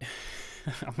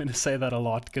going to say that a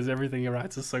lot because everything he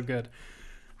writes is so good.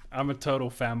 I'm a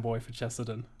total fanboy for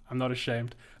Chesterton. I'm not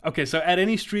ashamed. Okay, so at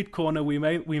any street corner, we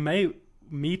may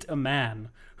meet a man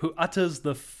who utters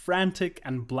the frantic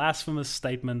and blasphemous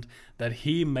statement that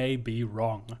he may be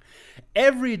wrong.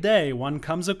 Every day, one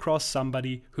comes across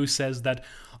somebody who says that,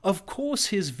 of course,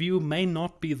 his view may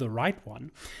not be the right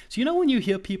one. So you know when you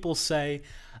hear people say,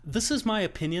 this is my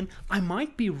opinion, I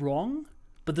might be wrong,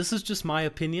 but this is just my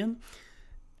opinion?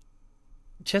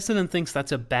 Chesterton thinks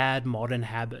that's a bad modern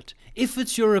habit. If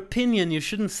it's your opinion, you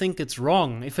shouldn't think it's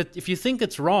wrong. If you think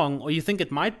it's wrong, or you think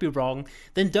it might be wrong,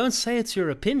 then don't say it's your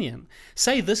opinion.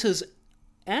 Say this is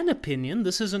an opinion,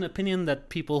 this is an opinion that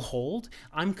people hold,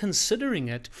 I'm considering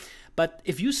it. But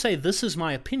if you say, this is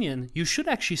my opinion, you should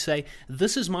actually say,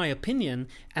 this is my opinion,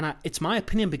 and it's my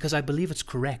opinion because I believe it's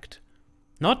correct.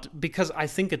 Not because I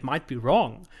think it might be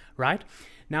wrong, right?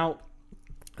 Now,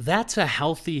 that's a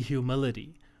healthy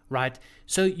humility, right?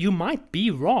 So you might be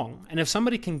wrong. And if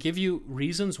somebody can give you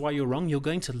reasons why you're wrong, you're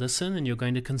going to listen, and you're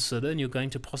going to consider, and you're going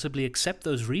to possibly accept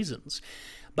those reasons.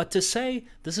 But to say,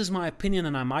 this is my opinion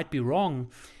and I might be wrong,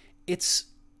 it's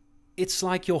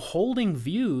like you're holding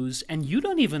views and you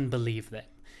don't even believe them.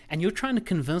 And you're trying to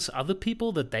convince other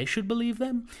people that they should believe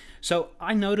them. So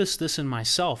I notice this in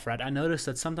myself, right? I notice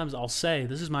that sometimes I'll say,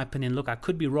 this is my opinion, look, I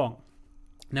could be wrong.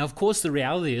 Now, of course, the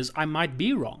reality is I might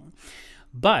be wrong.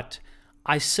 But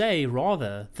I say,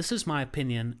 rather, this is my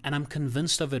opinion, and I'm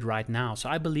convinced of it right now, so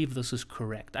I believe this is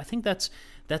correct. I think that's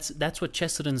what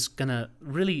Chesterton's going to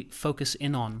really focus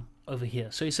in on over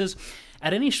here. So he says,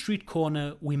 at any street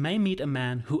corner, we may meet a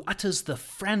man who utters the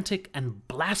frantic and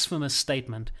blasphemous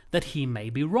statement that he may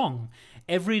be wrong.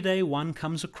 Every day one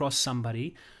comes across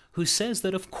somebody who says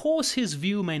that of course his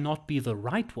view may not be the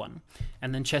right one.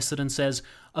 And then Chesterton says,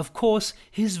 of course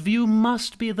his view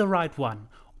must be the right one,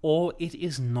 or it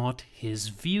is not his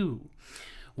view.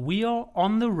 We are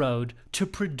on the road to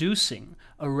producing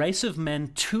a race of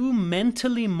men too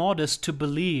mentally modest to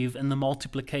believe in the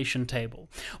multiplication table.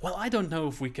 Well, I don't know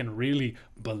if we can really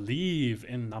believe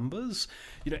in numbers.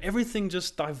 Everything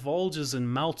just divulges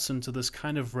and melts into this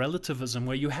kind of relativism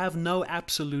where you have no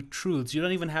absolute truths. You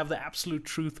don't even have the absolute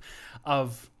truth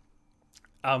of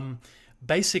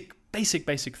basic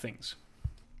things.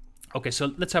 Okay,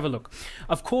 so let's have a look.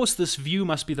 Of course, this view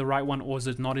must be the right one, or is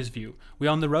it not his view? We are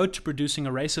on the road to producing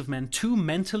a race of men too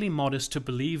mentally modest to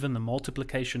believe in the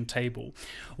multiplication table.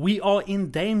 We are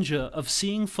in danger of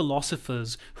seeing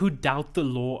philosophers who doubt the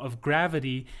law of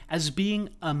gravity as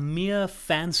being a mere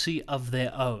fancy of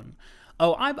their own.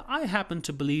 Oh, I happen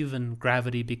to believe in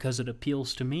gravity because it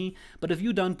appeals to me, but if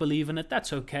you don't believe in it,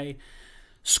 that's okay.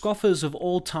 Scoffers of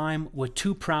all time were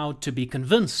too proud to be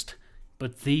convinced,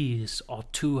 but these are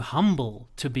too humble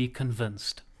to be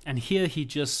convinced. And here he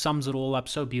just sums it all up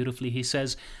so beautifully. He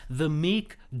says, the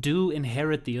meek do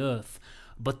inherit the earth,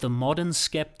 but the modern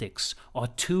skeptics are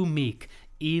too meek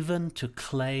even to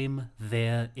claim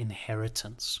their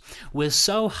inheritance. We're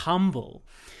so humble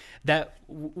that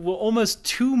we're almost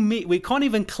too meek. We can't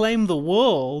even claim the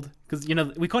world, because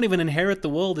we can't even inherit the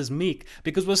world as meek,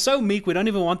 because we're so meek we don't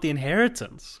even want the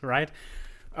inheritance, right?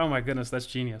 Oh my goodness, that's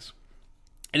genius.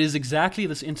 It is exactly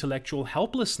this intellectual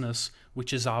helplessness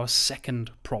which is our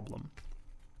second problem.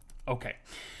 Okay,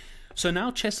 so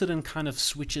now Chesterton kind of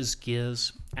switches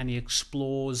gears and he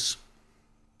explores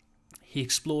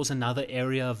another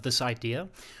area of this idea.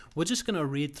 We're just going to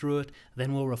read through it,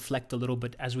 then we'll reflect a little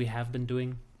bit as we have been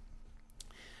doing.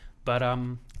 But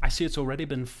I see it's already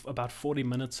been about 40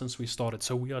 minutes since we started,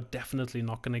 so we are definitely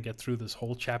not going to get through this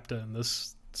whole chapter in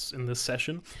this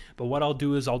session. But what I'll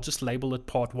do is I'll just label it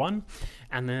part 1,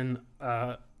 and then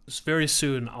very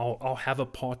soon I'll have a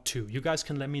part 2. You guys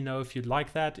can let me know if you'd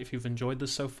like that, if you've enjoyed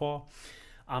this so far,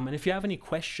 and if you have any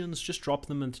questions, just drop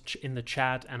them in the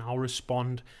chat and I'll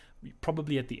respond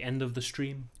probably at the end of the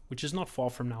stream, which is not far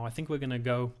from now. I think we're gonna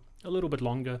go a little bit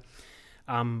longer,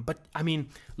 but I mean,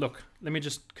 look, let me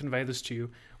just convey this to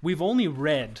you. We've only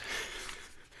read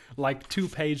like 2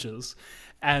 pages,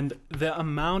 and the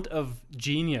amount of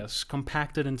genius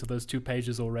compacted into those 2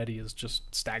 pages already is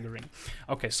just staggering.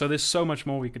 Okay, so there's so much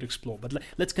more we could explore, but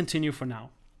let's continue for now.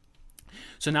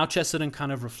 So now Chesterton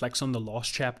kind of reflects on the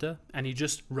last chapter, and he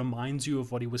just reminds you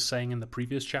of what he was saying in the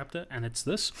previous chapter, and it's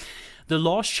this. The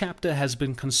last chapter has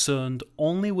been concerned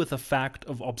only with a fact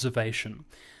of observation,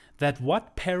 that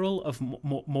what peril of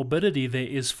morbidity there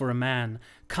is for a man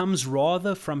comes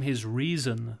rather from his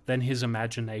reason than his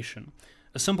imagination.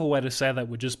 A simple way to say that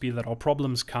would just be that our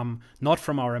problems come not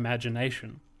from our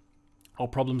imagination. Our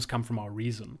problems come from our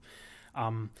reason.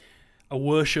 A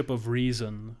worship of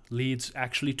reason leads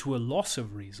actually to a loss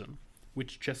of reason,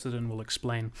 which Chesterton will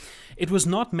explain. It was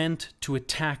not meant to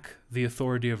attack the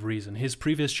authority of reason. His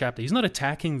previous chapter, he's not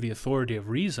attacking the authority of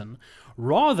reason.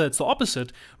 Rather, it's the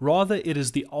opposite. Rather, it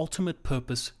is the ultimate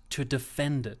purpose to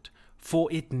defend it. For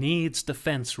it needs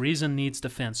defense. Reason needs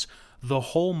defense. The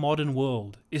whole modern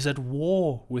world is at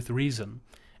war with reason,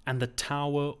 and the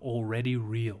tower already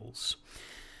reels.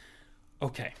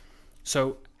 Okay,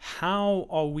 so how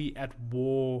are we at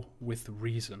war with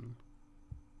reason?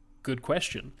 Good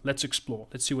question. Let's explore.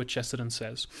 Let's see what Chesterton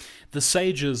says. The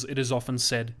sages, it is often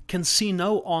said, can see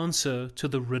no answer to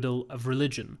the riddle of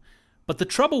religion. But the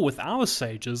trouble with our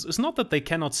sages is not that they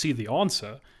cannot see the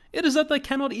answer, it is that they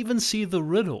cannot even see the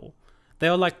riddle. They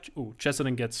are like... Oh,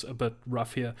 Chesterton gets a bit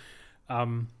rough here.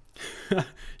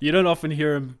 You don't often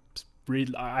hear him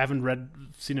read. I haven't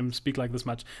seen him speak like this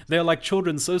much. They are like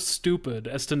children so stupid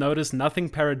as to notice nothing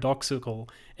paradoxical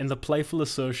in the playful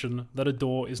assertion that a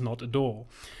door is not a door.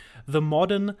 The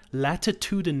modern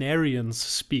latitudinarians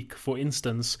speak, for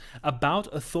instance,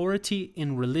 about authority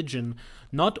in religion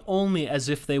not only as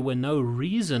if there were no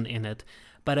reason in it,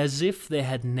 but as if there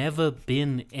had never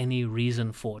been any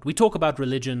reason for it. We talk about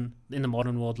religion in the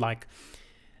modern world like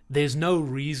there's no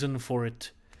reason for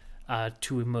it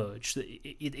to emerge.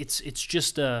 It's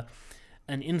just an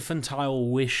infantile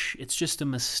wish. It's just a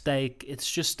mistake. It's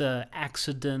just an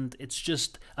accident. It's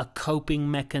just a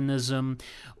coping mechanism.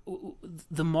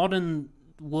 The modern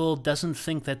world doesn't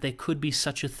think that there could be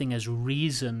such a thing as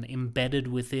reason embedded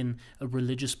within a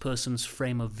religious person's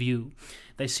frame of view.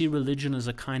 They see religion as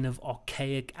a kind of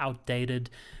archaic, outdated,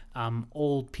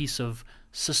 old piece of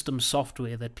system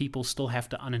software that people still have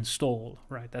to uninstall,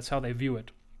 right? That's how they view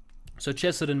it. So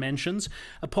Chesterton mentions,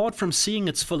 apart from seeing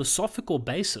its philosophical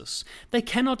basis, they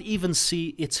cannot even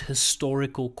see its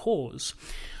historical cause.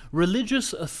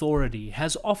 Religious authority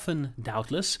has often,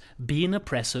 doubtless, been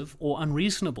oppressive or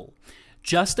unreasonable,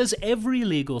 just as every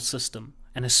legal system,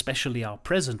 and especially our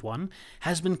present one,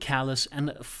 has been callous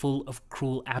and full of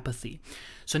cruel apathy.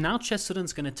 So now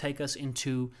Chesterton's going to take us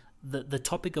into the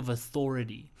topic of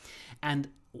authority and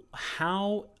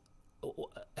how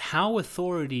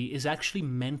authority is actually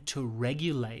meant to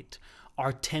regulate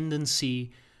our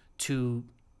tendency to,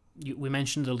 we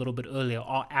mentioned it a little bit earlier,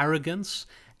 our arrogance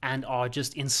and our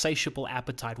just insatiable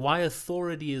appetite, why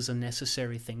authority is a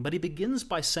necessary thing. But he begins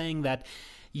by saying that,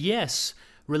 yes,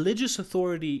 religious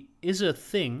authority is a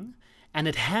thing, and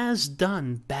it has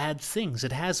done bad things.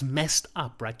 It has messed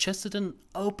up, right? Chesterton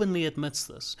openly admits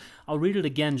this. I'll read it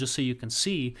again just so you can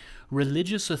see.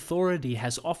 Religious authority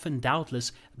has often,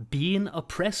 doubtless, been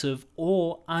oppressive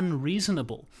or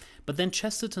unreasonable. But then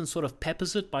Chesterton sort of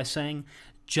peppers it by saying,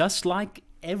 just like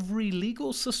every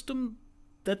legal system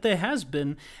that there has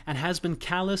been, and has been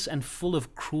callous and full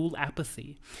of cruel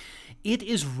apathy. It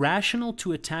is rational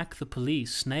to attack the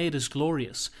police, nay, it is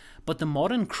glorious, but the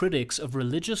modern critics of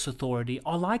religious authority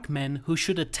are like men who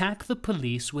should attack the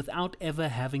police without ever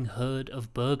having heard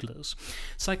of burglars.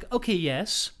 It's like, okay,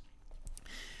 yes,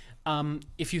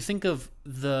 if you think of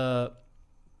the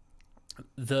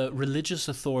religious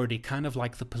authority kind of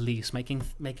like the police,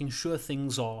 making sure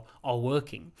things are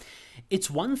working,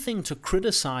 it's one thing to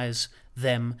criticize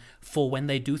them for when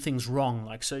they do things wrong,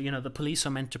 like, so, the police are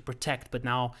meant to protect, but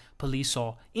now police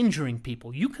are injuring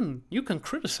people. You can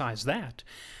criticize that.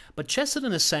 But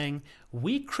Chesterton is saying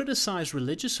we criticize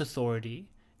religious authority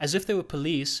as if they were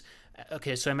police.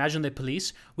 Okay, so imagine they're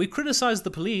police. We criticize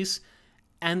the police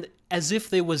and as if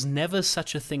there was never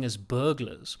such a thing as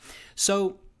burglars.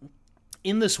 So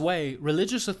in this way,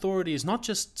 religious authority is not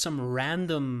just some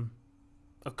random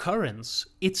occurrence.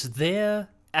 It's there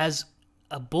as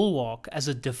a bulwark, as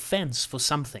a defense for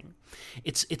something.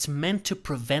 It's meant to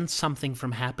prevent something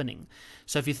from happening.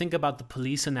 So if you think about the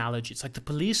police analogy, it's like the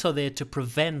police are there to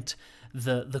prevent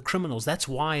the criminals. That's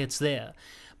why it's there.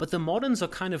 But the moderns are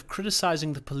kind of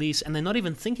criticizing the police, and they're not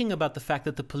even thinking about the fact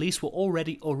that the police were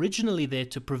already originally there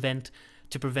to prevent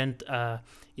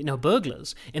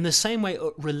burglars. In the same way,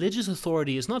 religious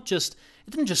authority is not just,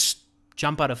 it didn't just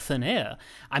jump out of thin air.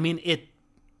 I mean,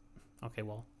 okay,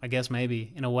 well, I guess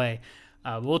maybe in a way.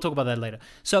 We'll talk about that later.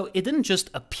 So it didn't just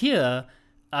appear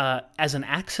as an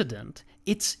accident.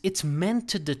 It's meant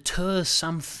to deter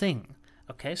something.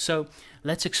 Okay, so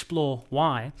let's explore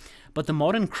why. But the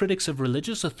modern critics of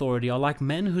religious authority are like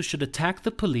men who should attack the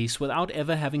police without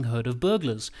ever having heard of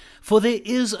burglars. For there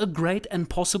is a great and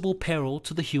possible peril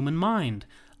to the human mind,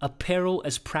 a peril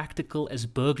as practical as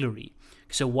burglary.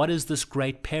 So what is this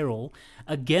great peril?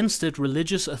 Against it,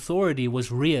 religious authority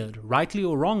was reared, rightly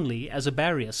or wrongly, as a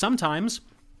barrier. Sometimes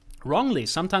wrongly,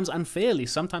 sometimes unfairly,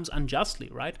 sometimes unjustly,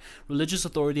 right? Religious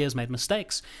authority has made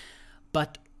mistakes.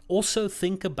 But also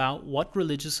think about what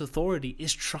religious authority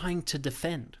is trying to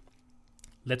defend.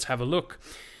 Let's have a look.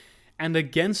 And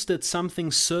against it, something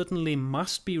certainly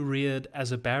must be reared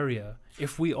as a barrier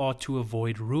if we are to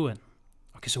avoid ruin.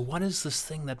 Okay, so what is this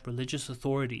thing that religious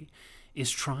authority is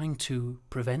trying to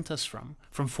prevent us from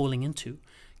falling into?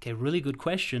 Okay, really good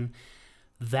question.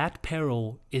 That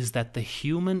peril is that the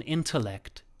human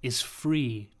intellect is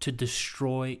free to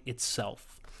destroy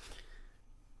itself.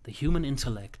 The human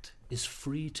intellect is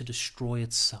free to destroy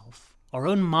itself. Our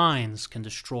own minds can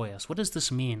destroy us. What does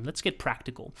this mean? Let's get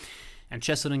practical. And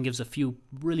Chesterton gives a few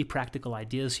really practical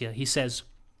ideas here. He says,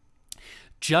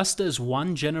 just as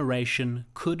one generation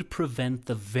could prevent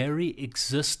the very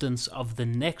existence of the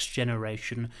next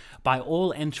generation by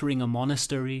all entering a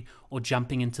monastery or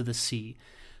jumping into the sea,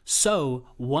 so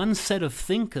one set of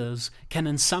thinkers can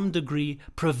in some degree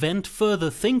prevent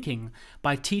further thinking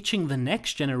by teaching the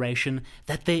next generation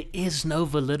that there is no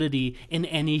validity in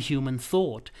any human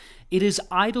thought. It is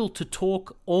idle to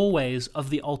talk always of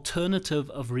the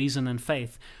alternative of reason and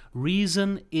faith.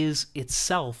 Reason is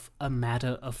itself a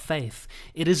matter of faith.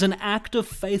 It is an act of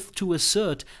faith to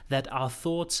assert that our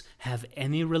thoughts have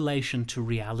any relation to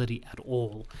reality at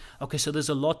all. Okay, so there's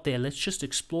a lot there. Let's just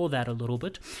explore that a little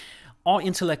bit. Our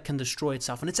intellect can destroy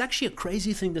itself. And it's actually a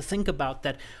crazy thing to think about,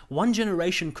 that one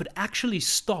generation could actually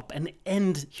stop and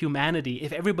end humanity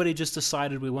if everybody just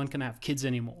decided we weren't going to have kids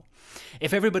anymore.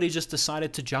 If everybody just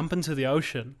decided to jump into the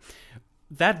ocean,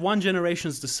 that one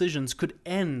generation's decisions could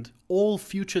end all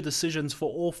future decisions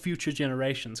for all future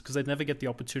generations, because they'd never get the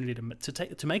opportunity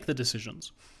to make the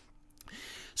decisions.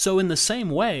 So in the same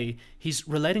way, he's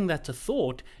relating that to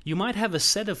thought. You might have a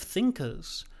set of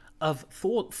thinkers, of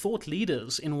thought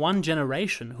leaders in one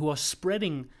generation who are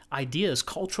spreading ideas,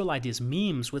 cultural ideas,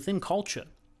 memes within culture.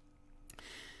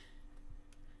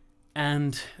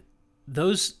 And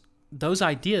those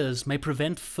ideas may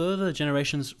prevent further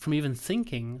generations from even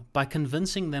thinking by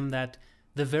convincing them that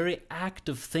the very act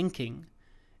of thinking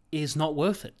is not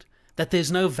worth it, that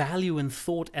there's no value in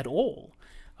thought at all.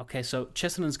 Okay, so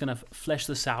Chesterton's going to flesh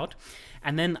this out.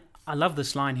 And then I love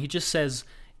this line. He just says,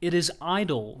 it is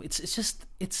idle.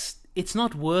 It's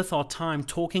not worth our time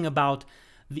talking of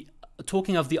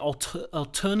the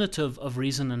alternative of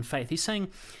reason and faith. He's saying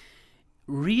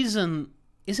reason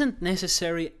isn't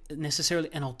necessarily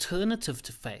an alternative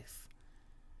to faith.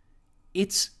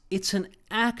 It's an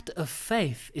act of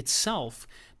faith itself,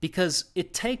 because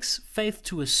it takes faith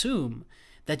to assume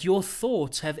that your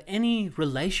thoughts have any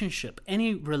relation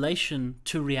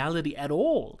to reality at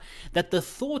all, that the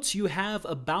thoughts you have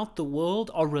about the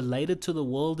world are related to the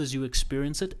world as you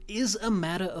experience it, is a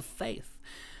matter of faith.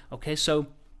 Okay, so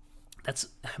that's,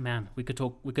 man, we could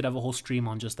have a whole stream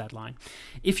on just that line.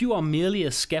 If you are merely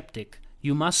a skeptic,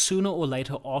 you must sooner or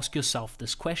later ask yourself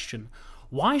this question: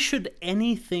 why should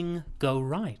anything go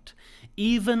right,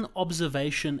 even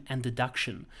observation and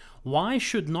deduction? Why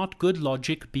should not good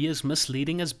logic be as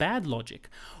misleading as bad logic?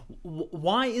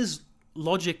 Why is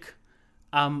logic,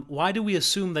 why do we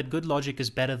assume that good logic is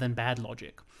better than bad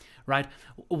logic, right?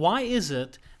 Why is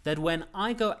it that when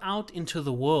I go out into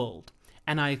the world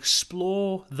and I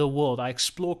explore the world, I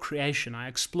explore creation, I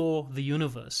explore the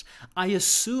universe, I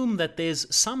assume that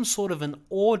there's some sort of an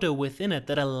order within it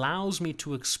that allows me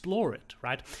to explore it,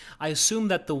 right? I assume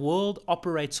that the world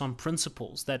operates on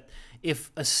principles, that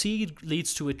if a seed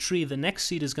leads to a tree, the next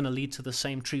seed is going to lead to the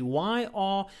same tree. Why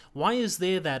is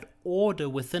there that order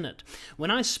within it? When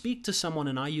I speak to someone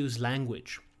and I use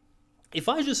language, if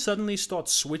I just suddenly start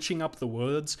switching up the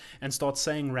words and start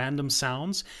saying random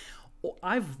sounds,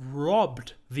 I've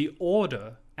robbed the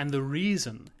order and the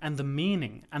reason and the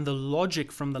meaning and the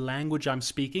logic from the language I'm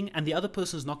speaking, and the other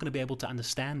person is not going to be able to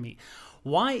understand me.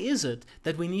 Why is it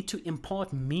that we need to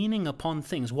impart meaning upon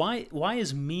things? Why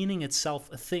is meaning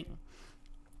itself a thing?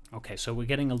 Okay, so we're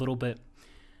getting a little bit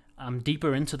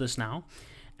deeper into this now.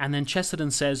 And then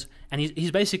Chesterton says, and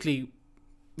he's basically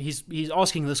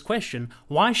asking this question: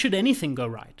 why should anything go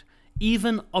right,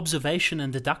 even observation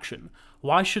and deduction?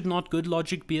 Why should not good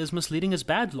logic be as misleading as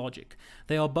bad logic?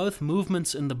 They are both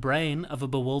movements in the brain of a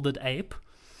bewildered ape.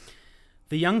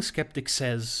 The young skeptic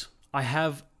says, I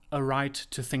have a right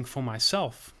to think for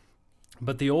myself.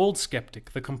 But the old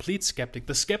skeptic, the complete skeptic,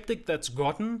 the skeptic that's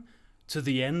gotten to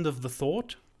the end of the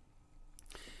thought,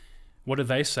 what do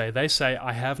they say? They say,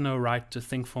 I have no right to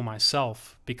think for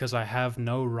myself because I have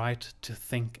no right to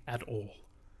think at all.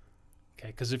 Okay,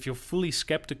 because if you're fully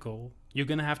skeptical, you're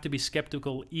going to have to be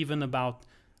skeptical even about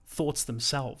thoughts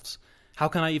themselves. How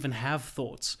can I even have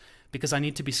thoughts? Because I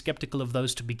need to be skeptical of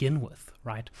those to begin with,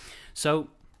 right? So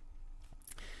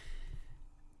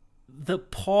the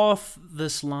path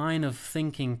this line of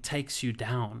thinking takes you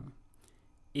down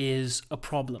is a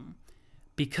problem,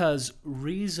 because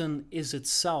reason is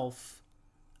itself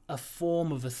a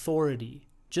form of authority.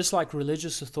 Just like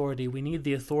religious authority, we need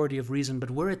the authority of reason, but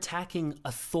we're attacking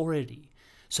authority.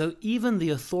 So even the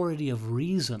authority of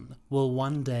reason will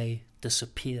one day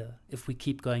disappear if we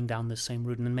keep going down this same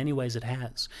route, and in many ways it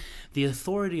has. The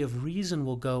authority of reason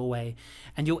will go away,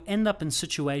 and you'll end up in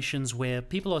situations where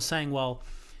people are saying, well,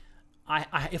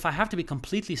 if I have to be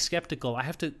completely skeptical, I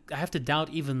have to doubt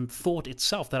even thought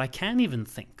itself, that I can't even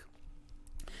think.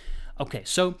 Okay,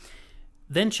 so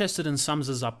then Chesterton sums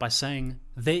us up by saying,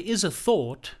 there is a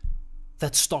thought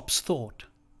that stops thought.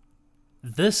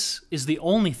 This is the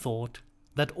only thought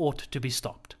that ought to be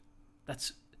stopped.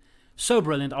 That's so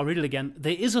brilliant. I'll read it again.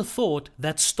 There is a thought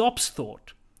that stops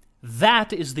thought.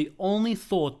 That is the only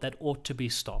thought that ought to be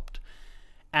stopped.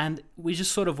 And we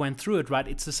just sort of went through it, right?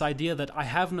 It's this idea that I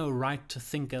have no right to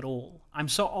think at all. I'm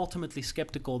so ultimately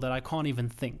skeptical that I can't even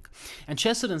think. And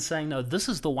Chesterton's saying, no, this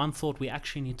is the one thought we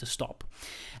actually need to stop.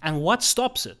 And what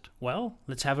stops it? Well,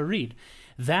 let's have a read.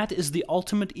 That is the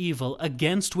ultimate evil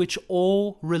against which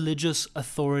all religious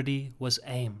authority was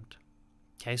aimed.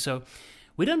 Okay, so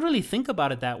we don't really think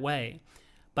about it that way.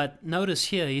 But notice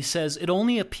here, he says, it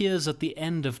only appears at the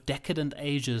end of decadent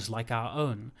ages like our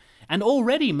own. And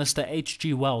already Mr.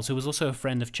 H.G. Wells, who was also a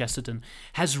friend of Chesterton,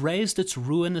 has raised its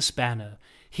ruinous banner.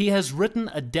 He has written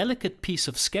a delicate piece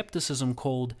of skepticism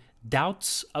called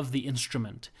Doubts of the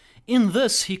Instrument, In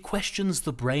this, he questions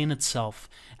the brain itself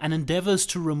and endeavors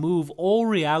to remove all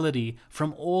reality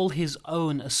from all his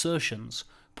own assertions,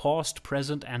 past,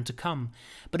 present, and to come.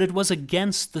 But it was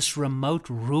against this remote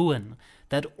ruin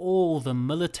that all the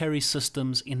military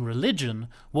systems in religion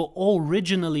were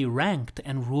originally ranked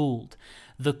and ruled.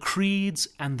 The creeds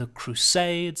and the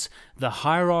crusades, the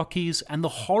hierarchies and the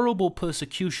horrible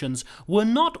persecutions were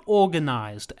not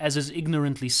organized, as is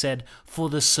ignorantly said, for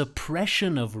the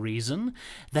suppression of reason.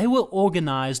 They were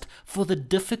organized for the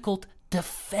difficult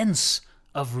defense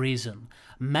of reason.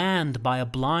 Man by a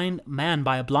blind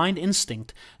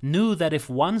instinct knew that if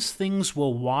once things were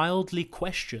wildly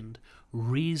questioned,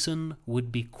 reason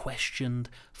would be questioned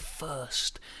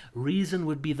first. Reason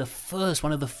would be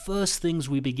one of the first things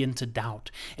we begin to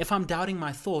doubt. If I'm doubting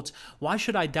my thoughts, why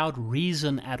should I doubt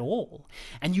reason at all?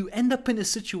 And you end up in a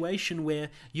situation where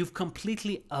you've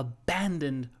completely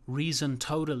abandoned reason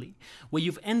totally, where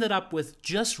you've ended up with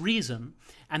just reason,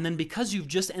 and then because you've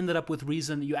just ended up with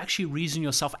reason, you actually reason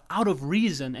yourself out of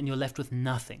reason and you're left with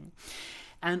nothing.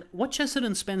 And what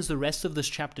Chesterton spends the rest of this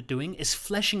chapter doing is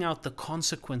fleshing out the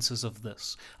consequences of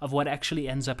this, of what actually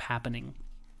ends up happening.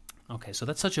 Okay, so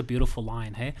that's such a beautiful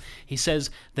line, hey? He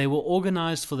says, they were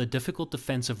organized for the difficult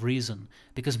defense of reason,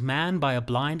 because man by a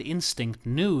blind instinct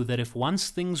knew that if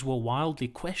once things were wildly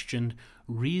questioned,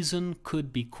 reason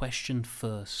could be questioned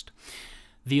first.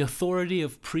 The authority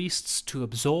of priests to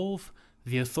absolve,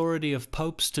 the authority of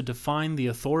popes to define the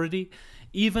authority,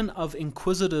 even of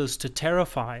inquisitors to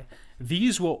terrify,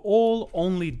 these were all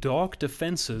only dark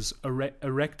defenses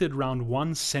erected round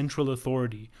one central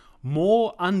authority,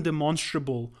 more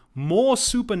undemonstrable, more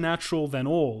supernatural than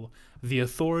all, the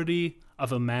authority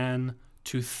of a man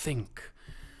to think.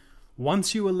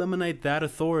 Once you eliminate that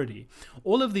authority,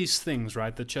 all of these things,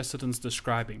 right, that Chesterton's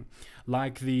describing,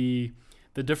 like the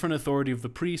different authority of the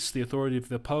priests, the authority of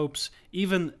the popes,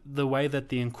 even the way that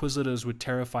the inquisitors would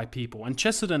terrify people. And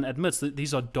Chesterton admits that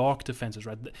these are dark defenses,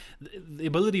 right? The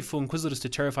ability for inquisitors to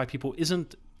terrify people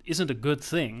isn't a good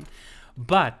thing,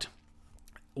 but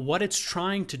what it's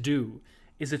trying to do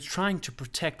is it's trying to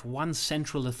protect one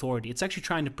central authority. It's actually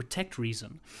trying to protect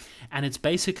reason, and it's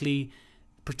basically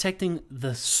protecting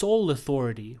the sole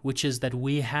authority, which is that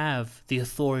we have the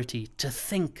authority to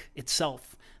think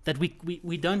itself. That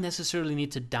we don't necessarily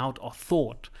need to doubt our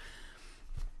thought.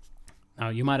 Now,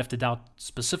 you might have to doubt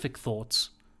specific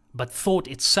thoughts, but thought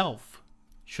itself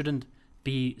shouldn't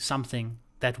be something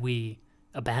that we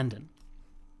abandon.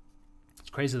 It's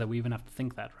crazy that we even have to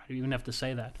think that, right? We even have to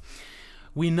say that.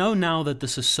 We know now that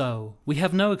this is so. We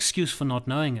have no excuse for not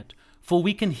knowing it, for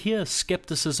we can hear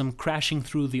skepticism crashing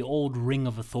through the old ring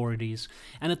of authorities,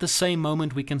 and at the same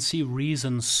moment we can see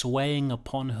reason swaying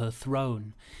upon her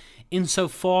throne.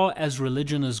 Insofar as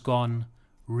religion is gone,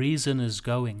 reason is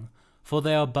going, for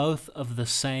they are both of the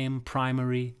same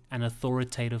primary and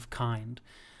authoritative kind.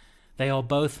 They are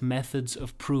both methods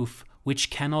of proof which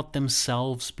cannot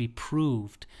themselves be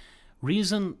proved.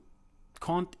 Reason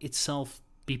can't itself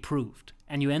be proved,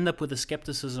 and you end up with a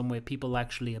skepticism where people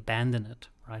actually abandon it,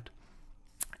 right?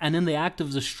 And in the act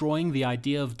of destroying the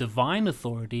idea of divine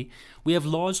authority, we have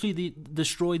largely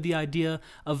destroyed the idea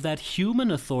of that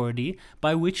human authority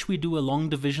by which we do a long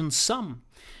division sum.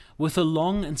 With a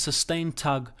long and sustained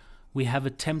tug, we have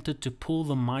attempted to pull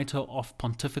the mitre off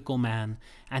pontifical man,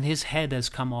 and his head has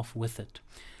come off with it.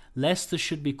 Lest this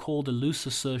should be called a loose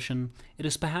assertion, it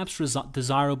is perhaps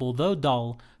desirable, though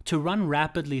dull, to run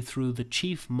rapidly through the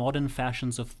chief modern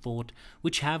fashions of thought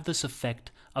which have this effect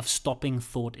of stopping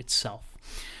thought itself.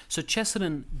 So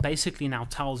Chesterton basically now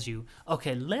tells you,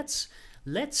 okay, let's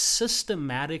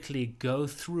systematically go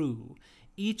through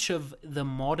each of the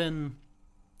modern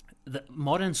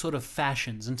sort of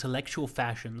fashions, intellectual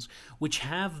fashions, which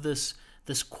have this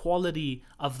quality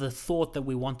of the thought that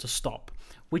we want to stop,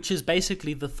 which is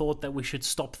basically the thought that we should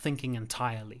stop thinking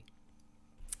entirely.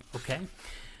 Okay,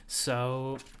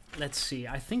 so let's see.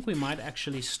 I think we might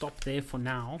actually stop there for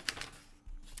now,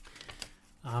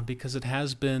 because it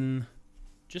has been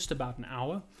just about an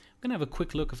hour. I'm going to have a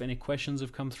quick look if any questions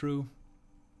have come through.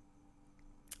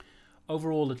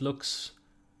 Overall, it looks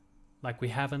like we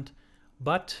haven't,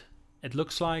 but it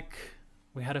looks like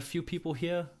we had a few people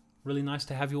here. Really nice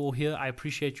to have you all here. I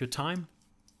appreciate your time.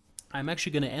 I'm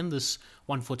actually going to end this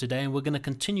one for today, and we're going to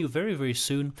continue very, very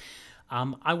soon.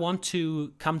 I want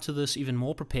to come to this even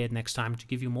more prepared next time to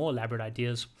give you more elaborate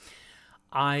ideas.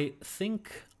 I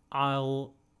think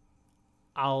I'll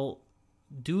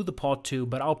do the part 2,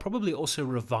 but I'll probably also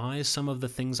revise some of the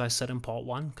things I said in part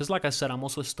 1, because like I said, I'm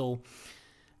also still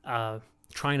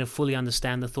trying to fully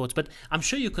understand the thoughts. But I'm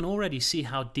sure you can already see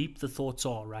how deep the thoughts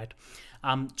are, right?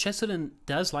 Chesterton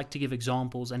does like to give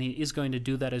examples, and he is going to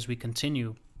do that as we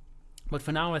continue. But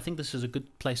for now, I think this is a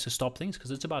good place to stop things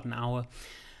because it's about an hour.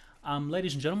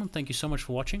 Ladies and gentlemen, thank you so much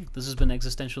for watching. This has been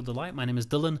Existential Delight. My name is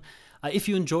Dylan. If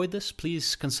you enjoyed this,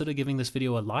 please consider giving this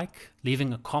video a like,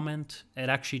 leaving a comment. It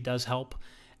actually does help.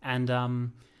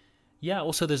 And yeah,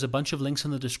 also there's a bunch of links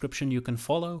in the description you can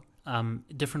follow.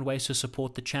 Different ways to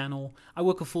support the channel. I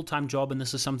work a full-time job, and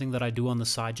this is something that I do on the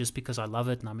side just because I love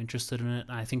it and I'm interested in it,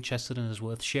 and I think Chesterton is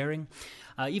worth sharing.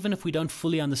 Even if we don't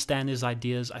fully understand his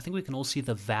ideas, I think we can all see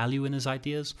the value in his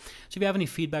ideas. So if you have any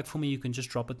feedback for me, you can just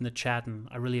drop it in the chat, and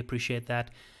I really appreciate that.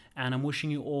 And I'm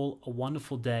wishing you all a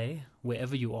wonderful day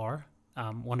wherever you are.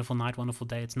 Wonderful night, wonderful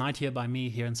day. It's night here by me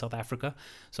here in South Africa,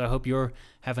 so I hope you're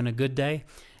having a good day.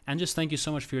 And just thank you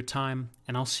so much for your time,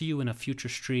 and I'll see you in a future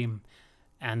stream.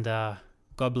 And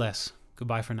God bless.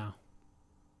 Goodbye for now.